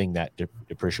and having that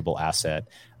depreciable asset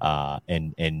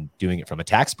and doing it from a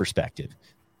tax perspective.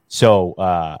 So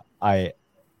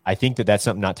I think that that's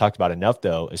something not talked about enough,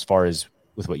 though, as far as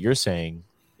with what you're saying,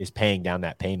 is paying down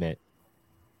that payment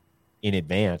in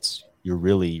advance. You're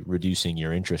really reducing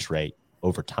your interest rate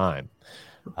over time.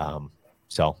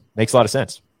 So makes a lot of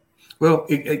sense. Well,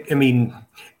 I mean,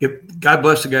 God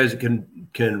bless the guys that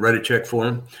can write a check for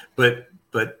them, but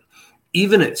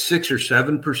even at 6 or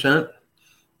 7%,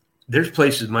 there's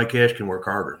places my cash can work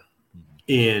harder.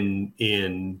 I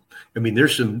mean,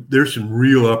 there's some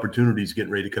real opportunities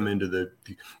getting ready to come into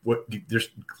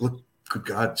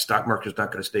God, stock market's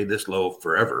not going to stay this low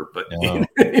forever, but no.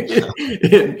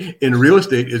 in real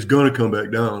estate, it's going to come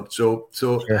back down. So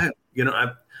sure.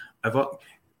 I've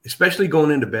especially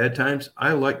going into bad times,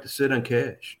 I like to sit on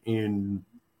cash. And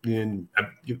I'm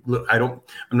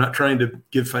not trying to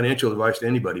give financial advice to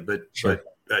anybody, but sure.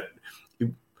 but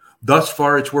thus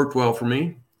far it's worked well for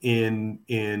me. And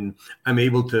I'm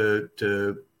able to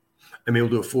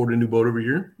afford a new boat every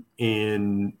year,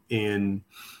 and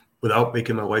without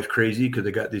making my wife crazy, because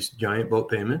I got these giant boat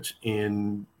payments,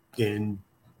 and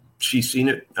she's seen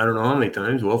it, I don't know how many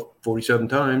times, 47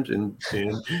 times, and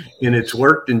it's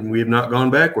worked, and we have not gone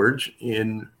backwards.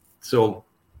 And so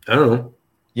I don't know.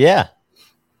 Yeah.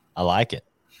 I like it.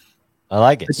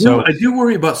 I do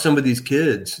worry about some of these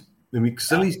kids. I mean,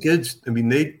 some of these kids, I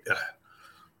mean,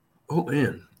 oh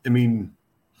man. I mean,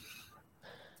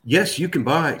 yes, you can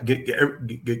get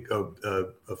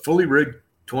a fully rigged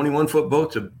 21-foot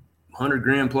boat's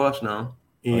 $100,000 plus now,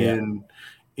 and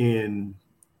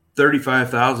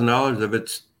 $35,000 of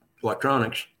it's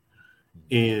electronics.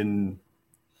 And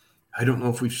I don't know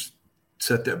if we've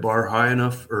set that bar high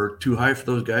enough or too high for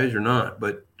those guys or not.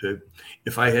 But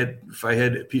if I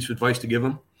had a piece of advice to give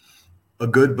them, a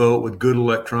good boat with good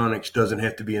electronics doesn't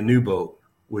have to be a new boat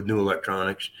with new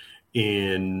electronics,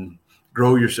 and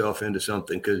grow yourself into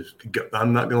something. Because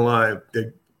I'm not going to lie,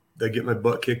 they get my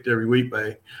butt kicked every week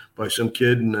by some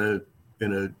kid in a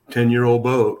 10-year-old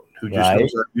boat who just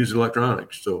knows how to use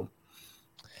electronics. So,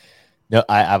 no,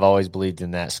 I've always believed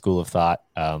in that school of thought.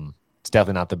 It's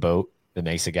definitely not the boat that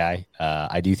makes a guy.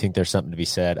 I do think there's something to be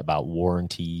said about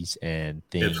warranties and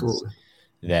things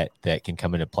that can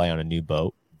come into play on a new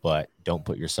boat, but don't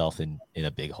put yourself in a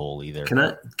big hole either.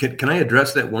 Can I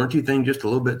address that warranty thing just a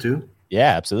little bit too?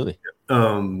 Yeah, absolutely.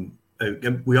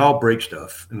 We all break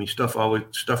stuff. I mean,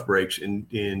 stuff breaks. And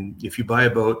if you buy a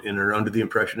boat and are under the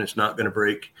impression it's not going to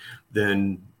break,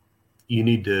 then you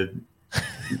need to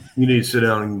sit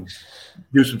down and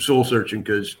do some soul searching,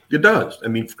 because it does. I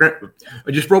mean,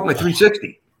 I just broke my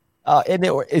 360. And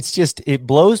it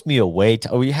blows me away.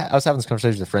 I was having this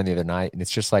conversation with a friend the other night, and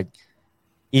it's just like,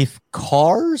 if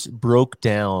cars broke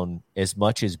down as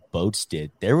much as boats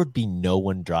did, there would be no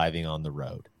one driving on the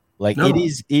road. Like no.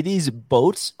 It is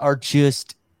boats are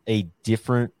just a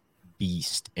different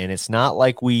beast. And it's not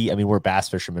like we're bass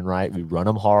fishermen, right? We run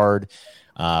them hard.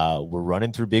 We're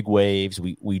running through big waves.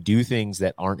 We do things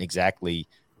that aren't exactly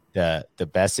the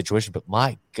best situation. But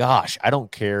my gosh, I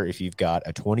don't care if you've got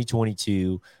a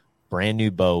 2022 brand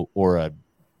new boat or a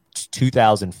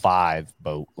 2005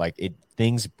 boat. Like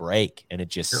things break and it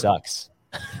just sucks.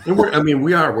 And we're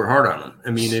hard on them.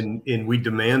 I mean, and we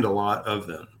demand a lot of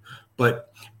them,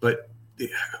 but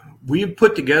we have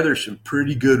put together some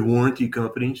pretty good warranty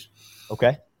companies.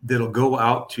 Okay. That'll go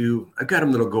out to, I've got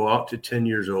them that'll go out to 10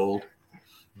 years old,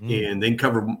 and they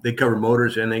cover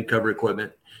motors and they cover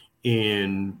equipment.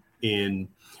 And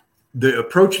the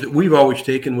approach that we've always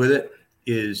taken with it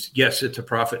is, yes, it's a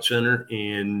profit center.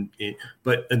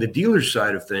 But on the dealer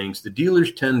side of things, the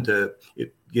dealers tend to,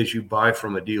 as you buy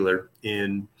from a dealer,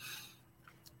 and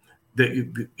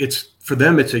it's for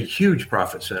them, it's a huge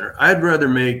profit center. I'd rather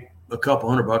make a couple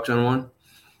 $100 on one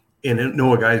and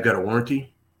know a guy's got a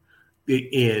warranty.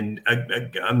 And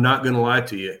I'm not going to lie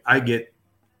to you. I get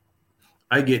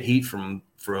heat from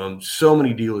so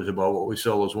many dealers about what we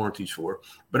sell those warranties for,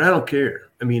 but I don't care.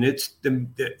 I mean, it's the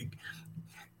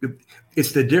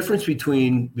difference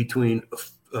between a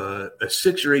 $6,000 or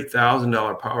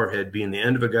 $8,000 power head being the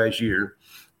end of a guy's year,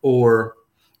 or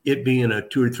it being a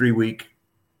 2 or 3 week,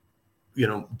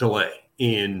 delay.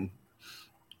 And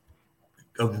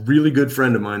a really good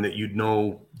friend of mine that you'd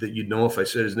know if I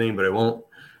said his name, but I won't.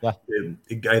 Yeah.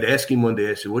 I'd ask him one day,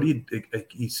 I said,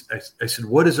 I said,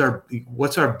 what's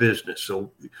our business?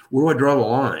 So where do I draw the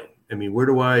line? I mean, where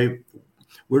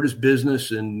does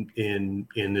business in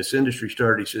this industry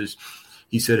start?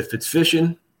 He said, if it's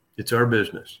fishing, it's our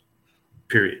business,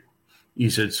 period.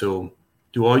 He said, so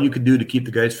do all you could do to keep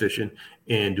the guys fishing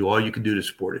and do all you could do to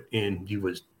support it. And he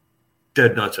was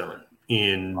dead nuts on,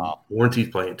 and warranties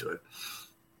play into it.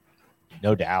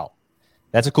 No doubt.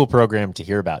 That's a cool program to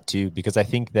hear about too, because I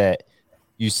think that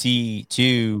you see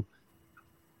too,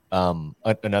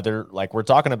 another, like we're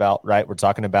talking about, right? We're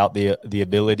talking about the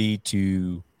ability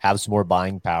to have some more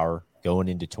buying power going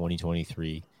into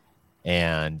 2023,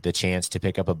 and the chance to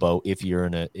pick up a boat if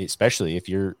you're especially if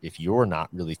you're not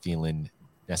really feeling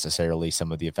necessarily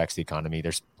some of the effects of the economy.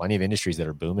 There's plenty of industries that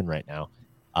are booming right now.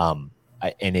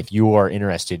 And if you are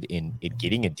interested in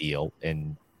getting a deal,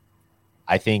 and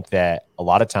I think that a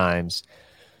lot of times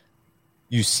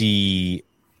you see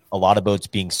a lot of boats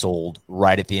being sold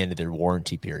right at the end of their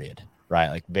warranty period, right?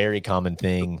 Like very common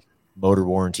thing, motor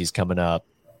warranties coming up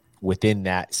within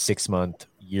that 6-month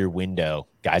year window,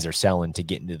 guys are selling to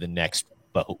get into the next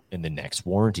boat in the next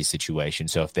warranty situation.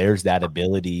 So if there's that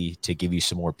ability to give you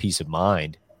some more peace of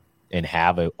mind and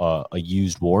have a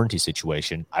used warranty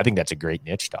situation, I think that's a great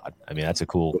niche, Todd. I mean, that's a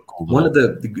cool one of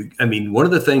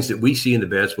the things that we see in the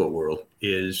bass boat world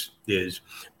is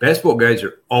bass boat guys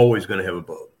are always going to have a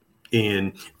boat,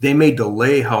 and they may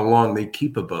delay how long they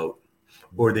keep a boat,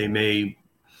 or they may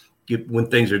when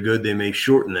things are good, they may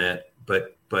shorten that.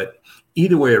 But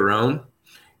either way around,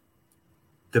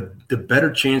 the better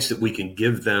chance that we can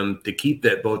give them to keep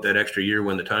that boat that extra year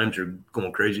when the times are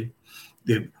going crazy,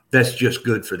 that's just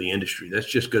good for the industry. That's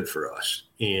just good for us,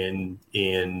 and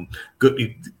good.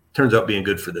 It turns out being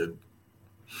good for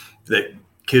that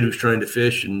kid who's trying to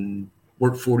fish and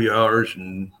work 40 hours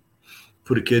and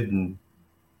put a kid in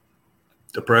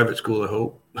a private school, I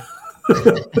hope.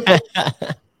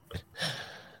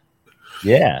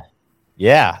 Yeah.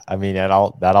 I mean, that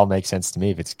all makes sense to me.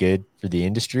 If it's good for the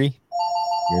industry,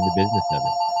 you're in the business of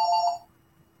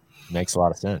it. Makes a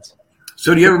lot of sense.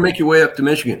 So do you ever make your way up to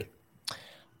Michigan?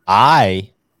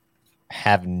 I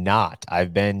have not.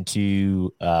 I've been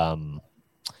to,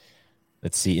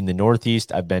 let's see, in the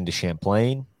Northeast, I've been to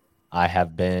Champlain. I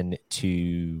have been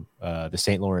to the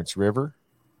St. Lawrence River,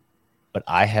 but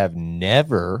I have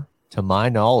never, to my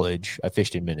knowledge, I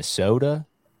fished in Minnesota.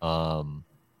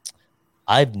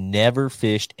 I've never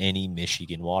fished any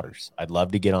Michigan waters. I'd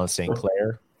love to get on St.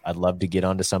 Clair. I'd love to get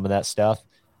onto some of that stuff,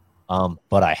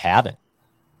 but I haven't.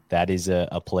 That is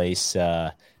a place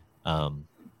that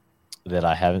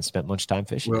I haven't spent much time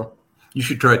fishing. Well, you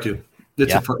should try to.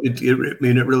 It's a fun,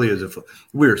 it really is a fun.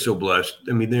 We're so blessed.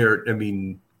 I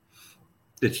mean,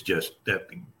 it's just that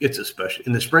it's a special.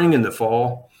 In the spring and the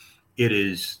fall, it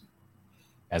is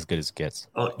as good as it gets.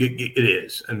 It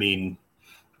is. I mean,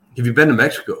 have you been to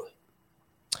Mexico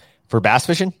for bass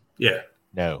fishing? Yeah.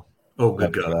 No. Oh,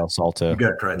 good God! El Salto. You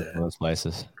got to try that. Those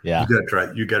places. Yeah. You got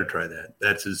to try that.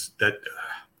 That's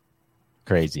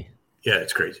crazy. Yeah,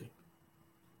 it's crazy.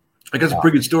 I got some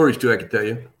pretty good stories too, I can tell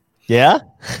you. Yeah.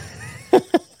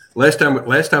 Last time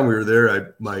we were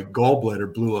there, my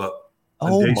gallbladder blew up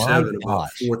on day 7,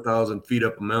 about 4,000 feet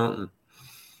up a mountain.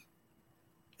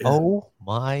 Oh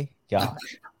my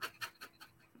gosh!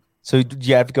 So did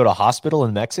you have to go to a hospital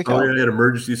in Mexico? Oh yeah, I had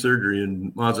emergency surgery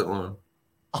in Mazatlan.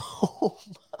 Oh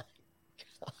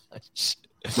my gosh!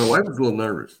 My wife was a little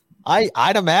nervous.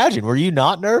 I'd imagine. Were you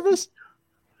not nervous?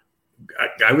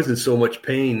 I was in so much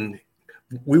pain.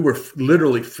 We were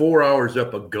literally 4 hours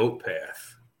up a goat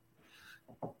path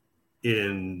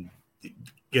in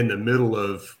the middle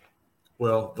of,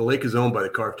 well, the lake is owned by the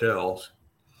cartels.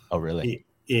 Oh, really?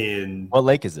 In what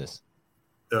lake is this?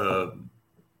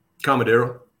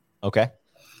 Comadero. Okay.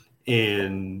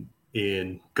 And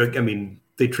I mean,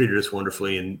 they treated us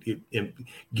wonderfully. And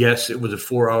yes, it was a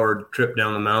 4-hour trip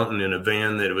down the mountain in a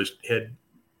van that was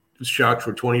shocks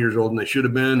were 20 years old and they should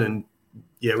have been. And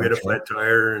yeah, we had a flat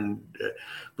tire,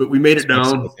 but we made it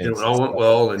down, and it all went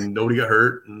well, and nobody got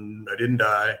hurt, and I didn't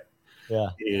die. Yeah.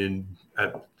 And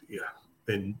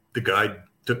and the guy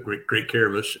took great care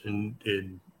of us,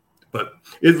 but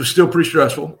it was still pretty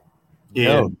stressful.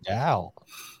 No doubt.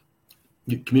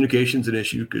 Communication's an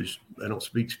issue because I don't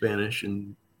speak Spanish,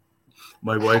 and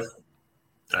my wife,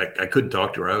 I couldn't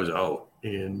talk to her. I was out,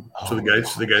 and so the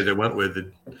guys I went with,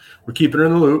 were keeping her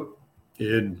in the loop,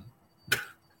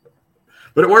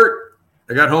 but it worked.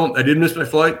 I got home. I didn't miss my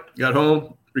flight. Got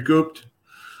home, recouped.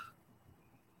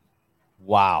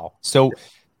 Wow. So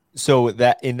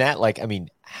that in that, like, I mean,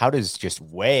 how does this is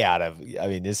way out of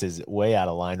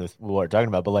line with what we're talking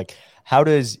about, but like, how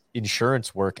does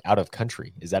insurance work out of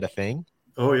country? Is that a thing?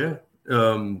 Oh yeah.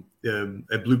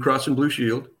 At Blue Cross and Blue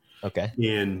Shield. Okay.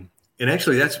 And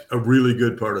actually that's a really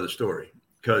good part of the story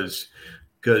because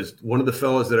one of the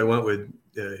fellows that I went with,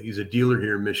 he's a dealer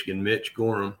here in Michigan, Mitch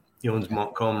Gorham. He owns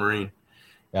Montcalm Marine.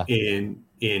 Yeah. And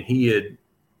he had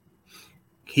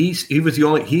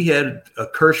a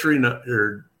cursory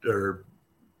or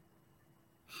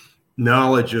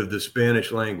knowledge of the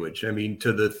Spanish language. I mean,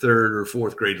 to the 3rd or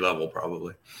 4th grade level,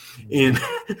 probably. And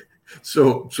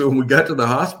so when we got to the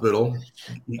hospital,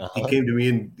 he came to me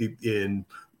and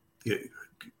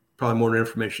probably more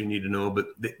information you need to know, but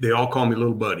they all call me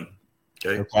Little Buddy.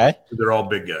 Okay. So they're all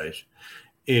big guys.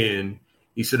 And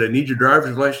he said, I need your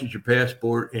driver's license, your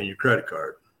passport, and your credit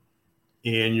card,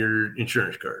 and your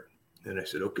insurance card. And I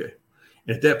said, okay.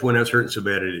 And at that point, I was hurting so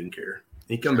bad I didn't care. And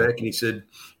he come back and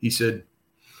he said,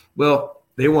 well,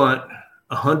 they want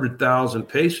 100,000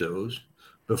 pesos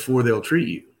before they'll treat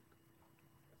you.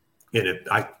 And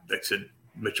I said,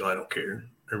 Mitchell, I don't care.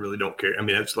 I really don't care. I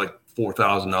mean, that's like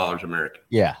 $4,000 American.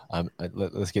 Yeah.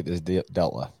 Let's get this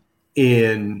dealt with.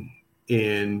 And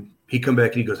he come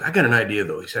back and he goes, I got an idea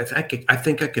though. He said, I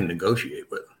think I can negotiate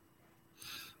with him.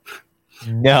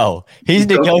 No, he's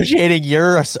negotiating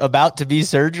your about to be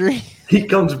surgery. He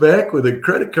comes back with a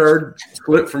credit card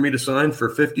slip for me to sign for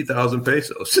 50,000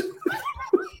 pesos.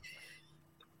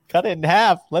 Cut it in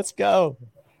half. Let's go.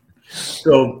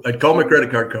 So I called my credit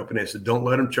card company. I said, don't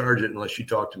let them charge it unless you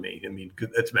talk to me. I mean,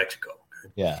 that's Mexico.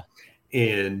 Okay? Yeah.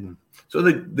 And so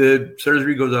the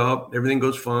surgery goes out. Everything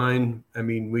goes fine. I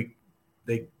mean,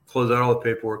 they close out all the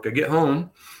paperwork. I get home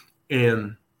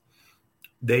and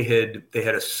they had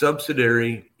a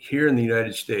subsidiary here in the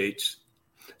United States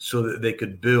so that they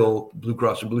could bill Blue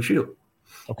Cross and Blue Shield.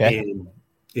 Okay.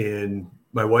 And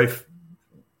my wife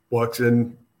walks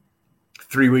in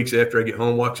 3 weeks after I get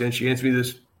home, walks in, she hands me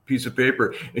this piece of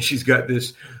paper and she's got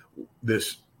this,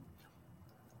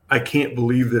 I can't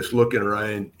believe this look in her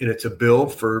eye. And it's a bill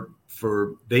for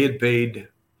they had paid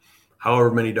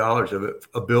however many dollars of it,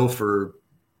 a bill for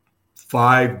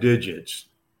 5 digits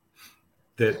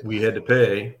that we had to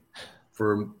pay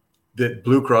for that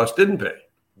Blue Cross didn't pay.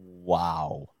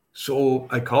 Wow. So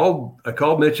I called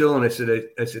Mitchell and I said,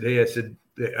 hey,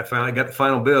 I finally got the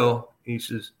final bill. He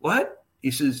says, what?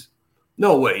 He says,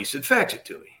 no way. He said, fax it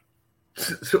to me.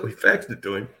 So we faxed it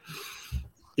to him.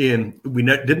 And we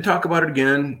didn't talk about it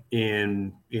again.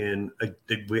 And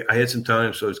I had some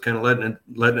time, so I was kind of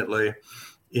letting it lay.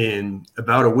 And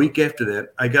about a week after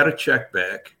that, I got a check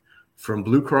back from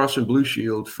Blue Cross and Blue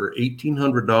Shield for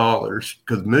 $1,800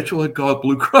 because Mitchell had called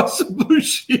Blue Cross and Blue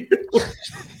Shield.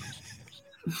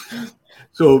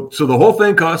 So the whole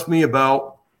thing cost me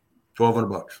about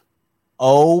 $1,200.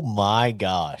 Oh my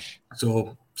gosh!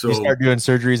 So you start doing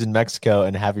surgeries in Mexico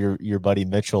and have your buddy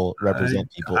Mitchell represent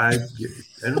people. I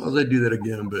don't know if I'd do that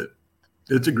again, but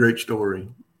it's a great story.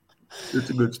 It's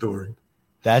a good story.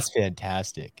 That's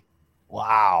fantastic.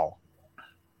 Wow.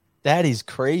 That is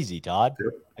crazy, Todd.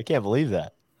 Yep. I can't believe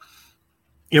that.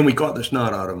 And we caught the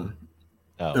snot out of him.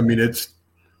 Oh. I mean,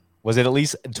 was it at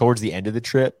least towards the end of the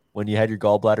trip when you had your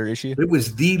gallbladder issue? It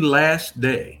was the last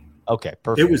day. Okay,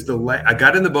 perfect. It was I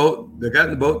got in the boat. I got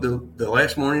in the boat the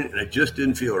last morning, and I just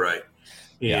didn't feel right.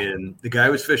 And the guy I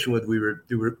was fishing with, we were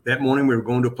that morning. We were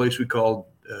going to a place we called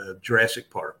Jurassic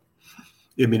Park.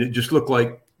 I mean, it just looked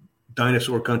like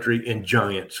dinosaur country, and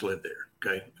giants lived there.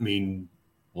 Okay, I mean,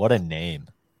 what a name!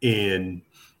 And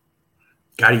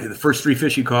God, the first 3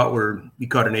 fish he caught an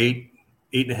 8,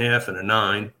 8.5, and a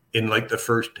 9 in like the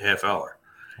first half hour.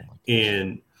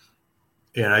 And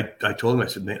I told him, I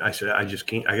said, man, I just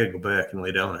can't, I got to go back and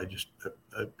lay down.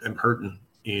 I'm hurting.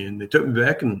 And they took me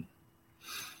back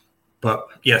but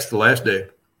yes, the last day. Wow.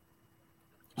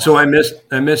 So I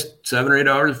missed 7 or 8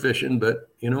 hours of fishing, but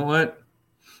you know what?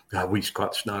 God, we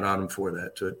caught snot on him for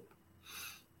that. So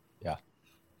yeah.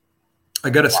 I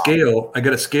got a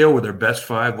scale with their best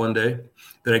 5 one day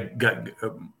that I got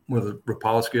one of the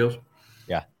Rapala scales.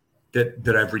 Yeah.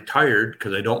 That I've retired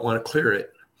because I don't want to clear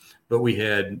it. But we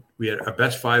had our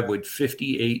best 5 with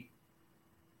 58,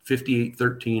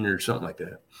 13 or something like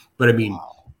that. But I mean,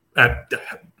 wow.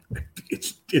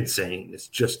 It's insane. It's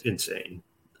just insane.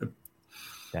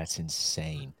 That's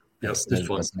insane. Yep, that's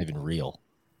not even real.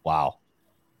 Wow.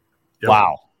 Yep.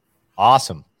 Wow.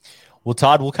 Awesome. Well,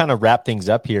 Todd, we'll kind of wrap things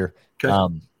up here.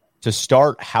 Okay. To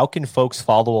start, how can folks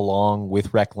follow along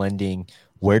with Rec Lending?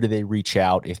 Where do they reach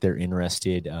out if they're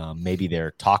interested? Maybe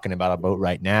they're talking about a boat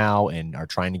right now and are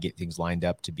trying to get things lined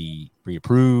up to be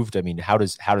pre-approved. I mean, how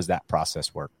does that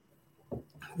process work?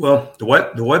 Well, the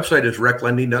website is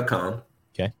reclending.com.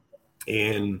 Okay.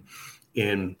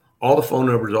 And all the phone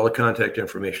numbers, all the contact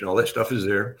information, all that stuff is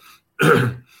there.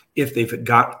 Even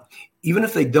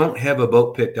if they don't have a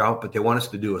boat picked out, but they want us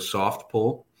to do a soft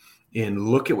pull and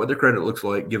look at what their credit looks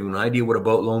like, give them an idea what a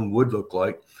boat loan would look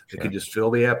like, they could just fill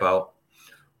the app out.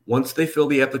 Once they fill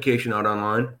the application out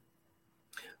online,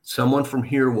 someone from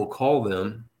here will call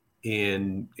them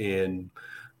and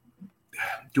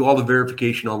do all the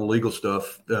verification, all the legal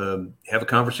stuff, have a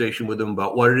conversation with them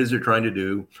about what it is they're trying to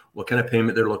do, what kind of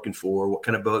payment they're looking for, what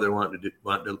kind of boat they're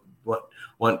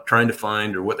trying to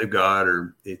find, or what they've got,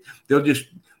 or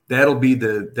that'll be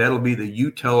the you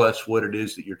tell us what it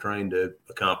is that you're trying to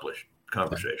accomplish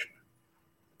conversation.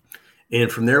 Okay.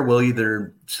 And from there, we'll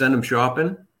either send them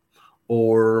shopping,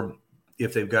 or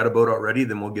if they've got a boat already,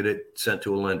 then we'll get it sent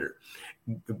to a lender.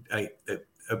 I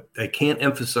can't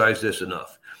emphasize this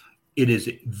enough. It is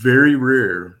very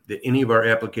rare that any of our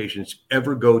applications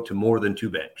ever go to more than 2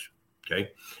 banks.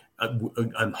 Okay.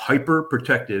 I'm hyper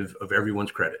protective of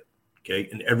everyone's credit. Okay.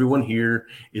 And everyone here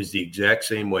is the exact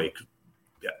same way.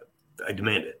 I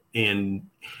demand it. And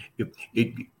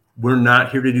we're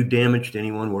not here to do damage to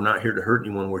anyone. We're not here to hurt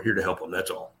anyone. We're here to help them.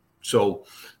 That's all. So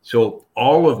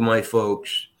all of my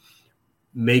folks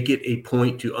make it a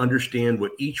point to understand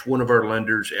what each one of our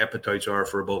lenders' appetites are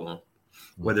for a boat loan.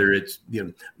 Whether it's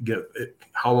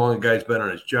how long a guy's been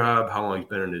on his job, how long he's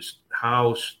been in his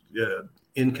house,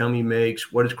 income he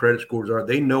makes, what his credit scores are.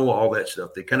 They know all that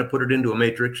stuff. They kind of put it into a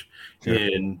matrix,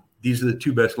 and these are the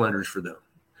 2 best lenders for them.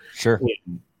 Sure.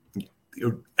 And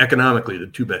economically, the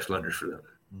 2 best lenders for them.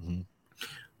 Mm-hmm.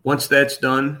 Once that's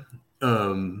done,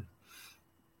 they'll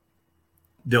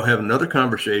have another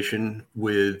conversation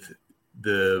with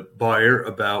the buyer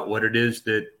about what it is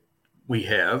that we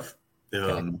have.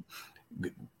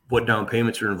 What down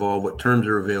payments are involved, what terms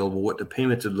are available, what the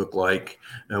payments would look like,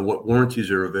 what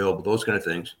warranties are available, those kind of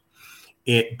things.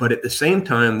 But at the same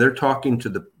time, they're talking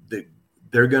to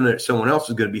someone else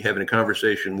is going to be having a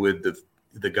conversation with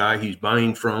the guy he's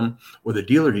buying from, or the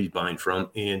dealer he's buying from,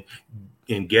 and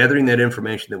gathering that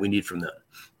information that we need from them.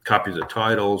 Copies of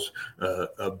titles,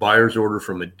 a buyer's order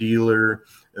from a dealer,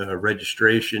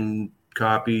 registration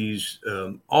copies,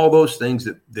 all those things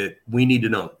that we need to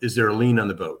know. Is there a lien on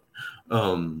the boat?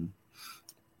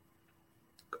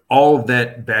 All of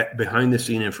that behind the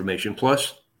scene information,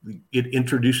 plus it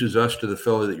introduces us to the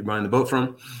fellow that you're buying the boat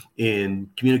from, and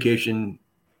communication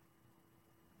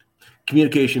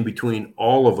between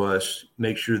all of us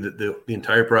makes sure that the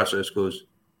entire process goes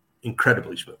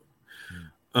incredibly smooth.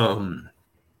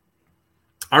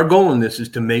 Our goal in this is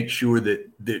to make sure that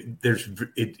there's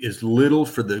as little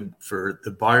for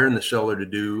the buyer and the seller to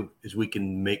do as we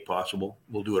can make possible.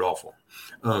 We'll do it all for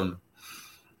them.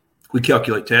 We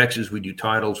calculate taxes, we do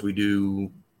titles, we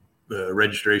do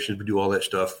registrations, we do all that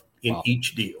stuff in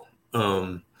each deal.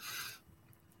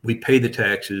 We pay the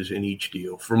taxes in each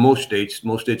deal. For most states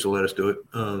will let us do it.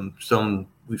 Some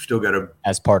we've still got to,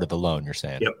 as part of the loan, you're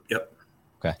saying. Yep.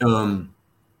 Okay.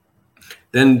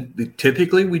 Then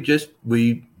typically we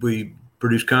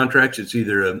produce contracts. It's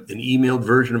either an emailed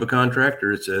version of a contract,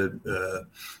 or it's a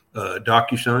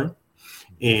DocuSign.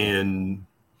 And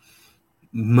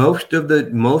most of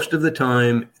the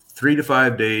time, 3 to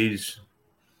 5 days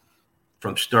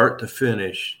from start to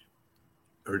finish,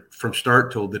 or from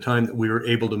start till the time that we were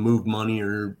able to move money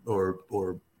or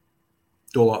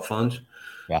dole out funds.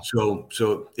 Yeah.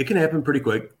 So it can happen pretty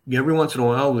quick. Every once in a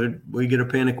while, we get a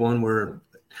panic one where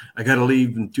I got to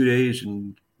leave in 2 days,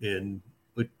 and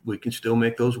we can still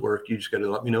make those work. You just got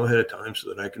to let me know ahead of time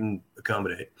so that I can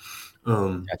accommodate.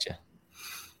 Gotcha.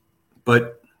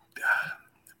 But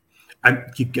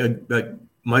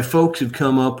my folks have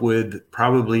come up with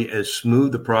probably as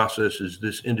smooth a process as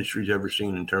this industry's ever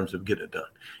seen in terms of getting it done.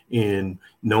 And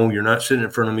no, you're not sitting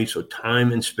in front of me, so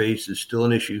time and space is still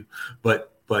an issue.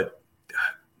 But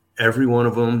every one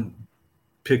of them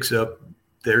picks up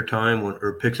their time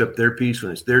or picks up their piece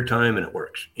when it's their time, and it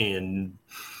works. And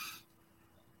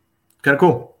kind of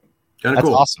cool. That's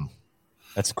awesome.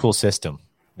 That's a cool system.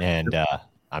 And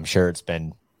I'm sure it's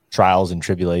been trials and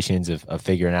tribulations of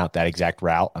figuring out that exact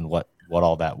route and what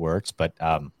all that works. But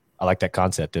I like that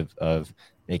concept of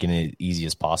making it as easy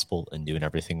as possible and doing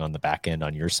everything on the back end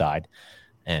on your side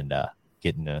and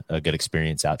getting a good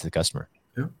experience out to the customer.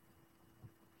 Yeah.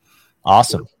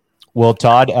 Awesome. Well,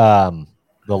 Todd,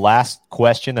 the last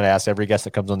question that I ask every guest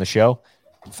that comes on the show,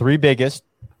 3 biggest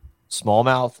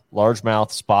smallmouth,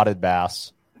 largemouth, spotted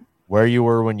bass, where you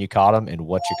were when you caught them and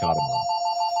what you caught them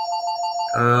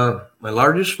on. My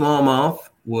largest smallmouth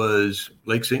was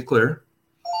Lake St. Clair.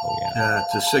 Oh, yeah.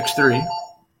 It's a 6'3".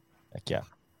 Heck yeah.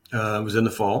 It was in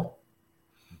the fall.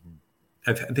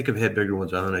 I think I've had bigger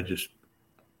ones on.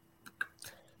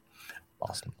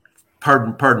 Awesome.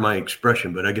 Pardon my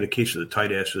expression, but I get a case of the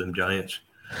tight ass of them giants.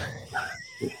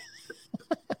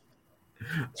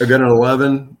 I got an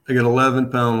 11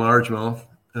 pound largemouth,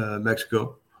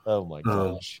 Mexico. Oh my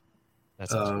gosh.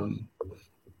 That's awesome.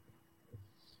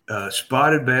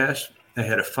 Spotted bass. I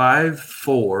had a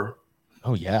 5'4".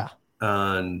 Oh yeah.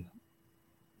 On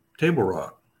Table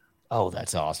Rock. Oh,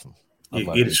 that's awesome.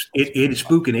 Ate a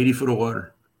spook in 80 foot of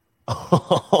water.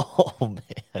 Oh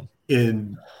man.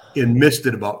 And missed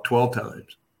it about 12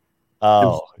 times.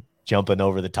 Oh, jumping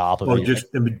over the top of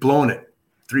it. Blowing it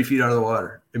 3 feet out of the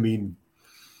water.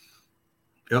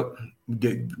 Yep.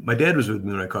 My dad was with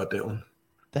me when I caught that one.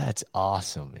 That's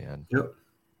awesome, man. Yep.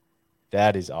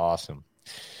 That is awesome.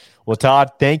 Well,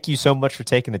 Todd, thank you so much for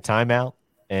taking the time out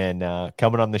and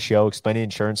coming on the show, explaining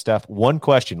insurance stuff.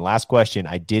 Last question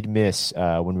I did miss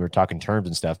when we were talking terms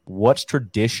and stuff. What's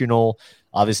traditional?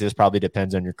 Obviously, this probably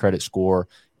depends on your credit score,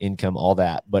 income, all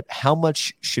that. But how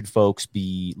much should folks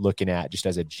be looking at just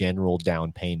as a general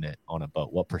down payment on a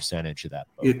boat? What percentage of that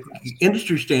boat?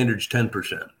 Industry standard's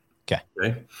 10%.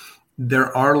 Okay.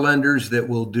 There are lenders that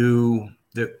will do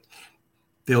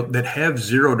that have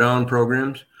zero down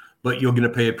programs, but you're going to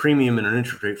pay a premium and an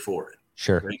interest rate for it.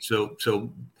 Sure. Right?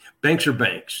 So banks are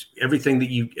banks. Everything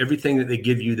that they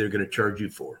give you, they're going to charge you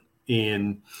for.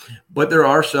 But there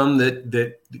are some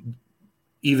that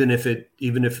even if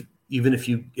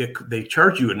they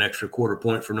charge you an extra quarter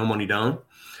point for no money down,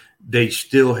 they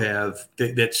still have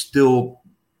that still.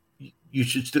 You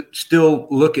should still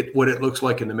look at what it looks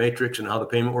like in the matrix and how the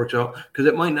payment works out, because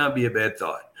it might not be a bad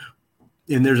thought.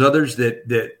 And there's others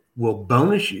that will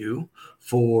bonus you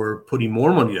for putting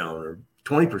more money down, or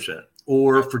 20%,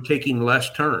 or for taking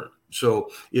less term. So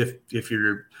if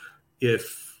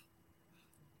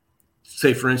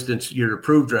say, for instance, you're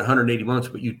approved for 180 months,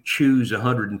 but you choose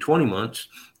 120 months,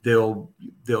 they'll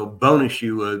bonus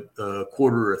you a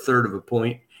quarter or a third of a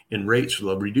point in rates, so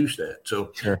they'll reduce that.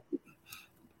 So sure.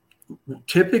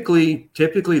 Typically,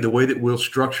 the way that we'll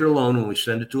structure a loan when we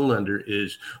send it to a lender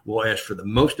is we'll ask for the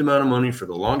most amount of money for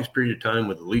the longest period of time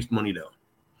with the least money down.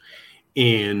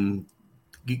 And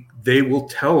they will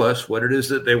tell us what it is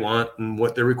that they want and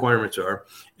what their requirements are.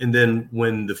 And then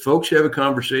when the folks have a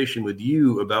conversation with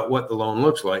you about what the loan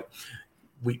looks like,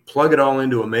 we plug it all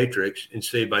into a matrix and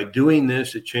say, by doing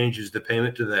this, it changes the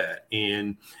payment to that.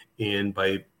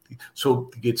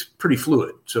 So it's pretty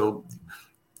fluid. So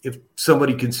if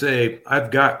somebody can say, I've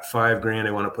got $5,000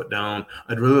 I want to put down,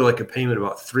 I'd really like a payment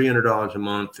about $300 a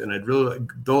month, and I'd really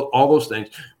all those things.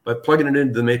 By plugging it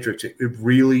into the matrix, it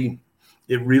really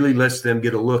lets them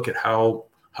get a look at how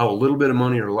a little bit of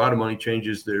money or a lot of money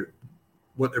changes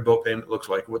what their boat payment looks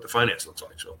like, what the finance looks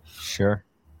like. So sure.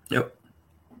 Yep.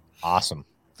 Awesome.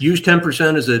 Use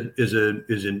 10%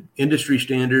 as an industry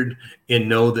standard, and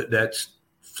know that that's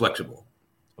flexible.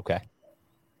 Okay.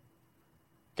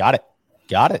 Got it.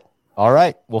 All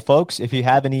right. Well, folks, if you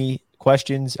have any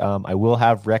questions, I will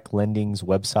have Rec Lending's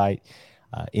website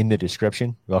in the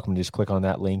description. You're welcome to just click on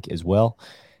that link as well.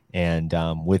 And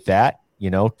with that,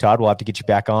 Todd, we'll have to get you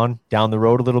back on down the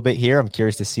road a little bit here. I'm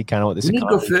curious to see kind of what this. We need to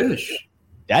go fish.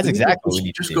 That's exactly what we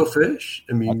need to do. Just go fish.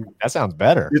 I mean, that sounds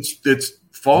better. It's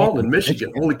fall in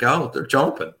Michigan. Holy cow, they're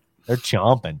chomping.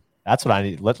 That's what I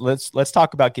need. Let's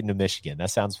talk about getting to Michigan.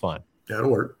 That sounds fun. That'll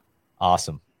work.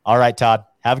 Awesome. All right, Todd.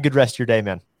 Have a good rest of your day,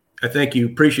 man. I thank you.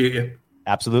 Appreciate you.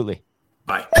 Absolutely.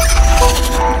 Bye.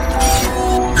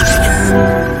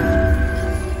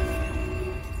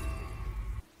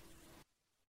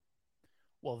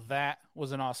 Well, that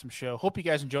was an awesome show. Hope you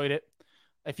guys enjoyed it.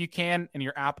 If you can and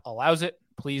your app allows it,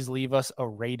 please leave us a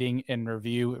rating and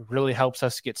review. It really helps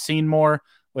us get seen more,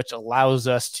 which allows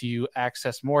us to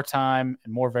access more time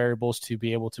and more variables to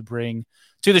be able to bring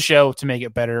to the show to make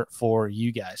it better for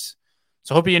you guys.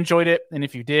 So hope you enjoyed it. And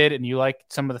if you did and you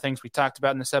liked some of the things we talked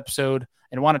about in this episode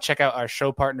and want to check out our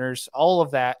show partners, all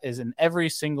of that is in every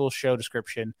single show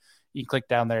description. You can click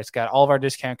down there. It's got all of our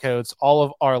discount codes, all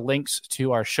of our links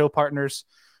to our show partners,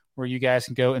 where you guys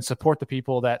can go and support the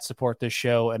people that support this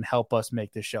show and help us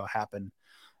make this show happen.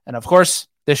 And of course,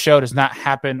 this show does not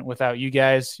happen without you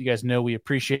guys. You guys know we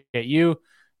appreciate you.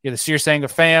 You're the Serious Angler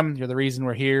fam. You're the reason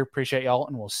we're here. Appreciate y'all,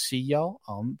 and we'll see y'all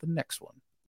on the next one.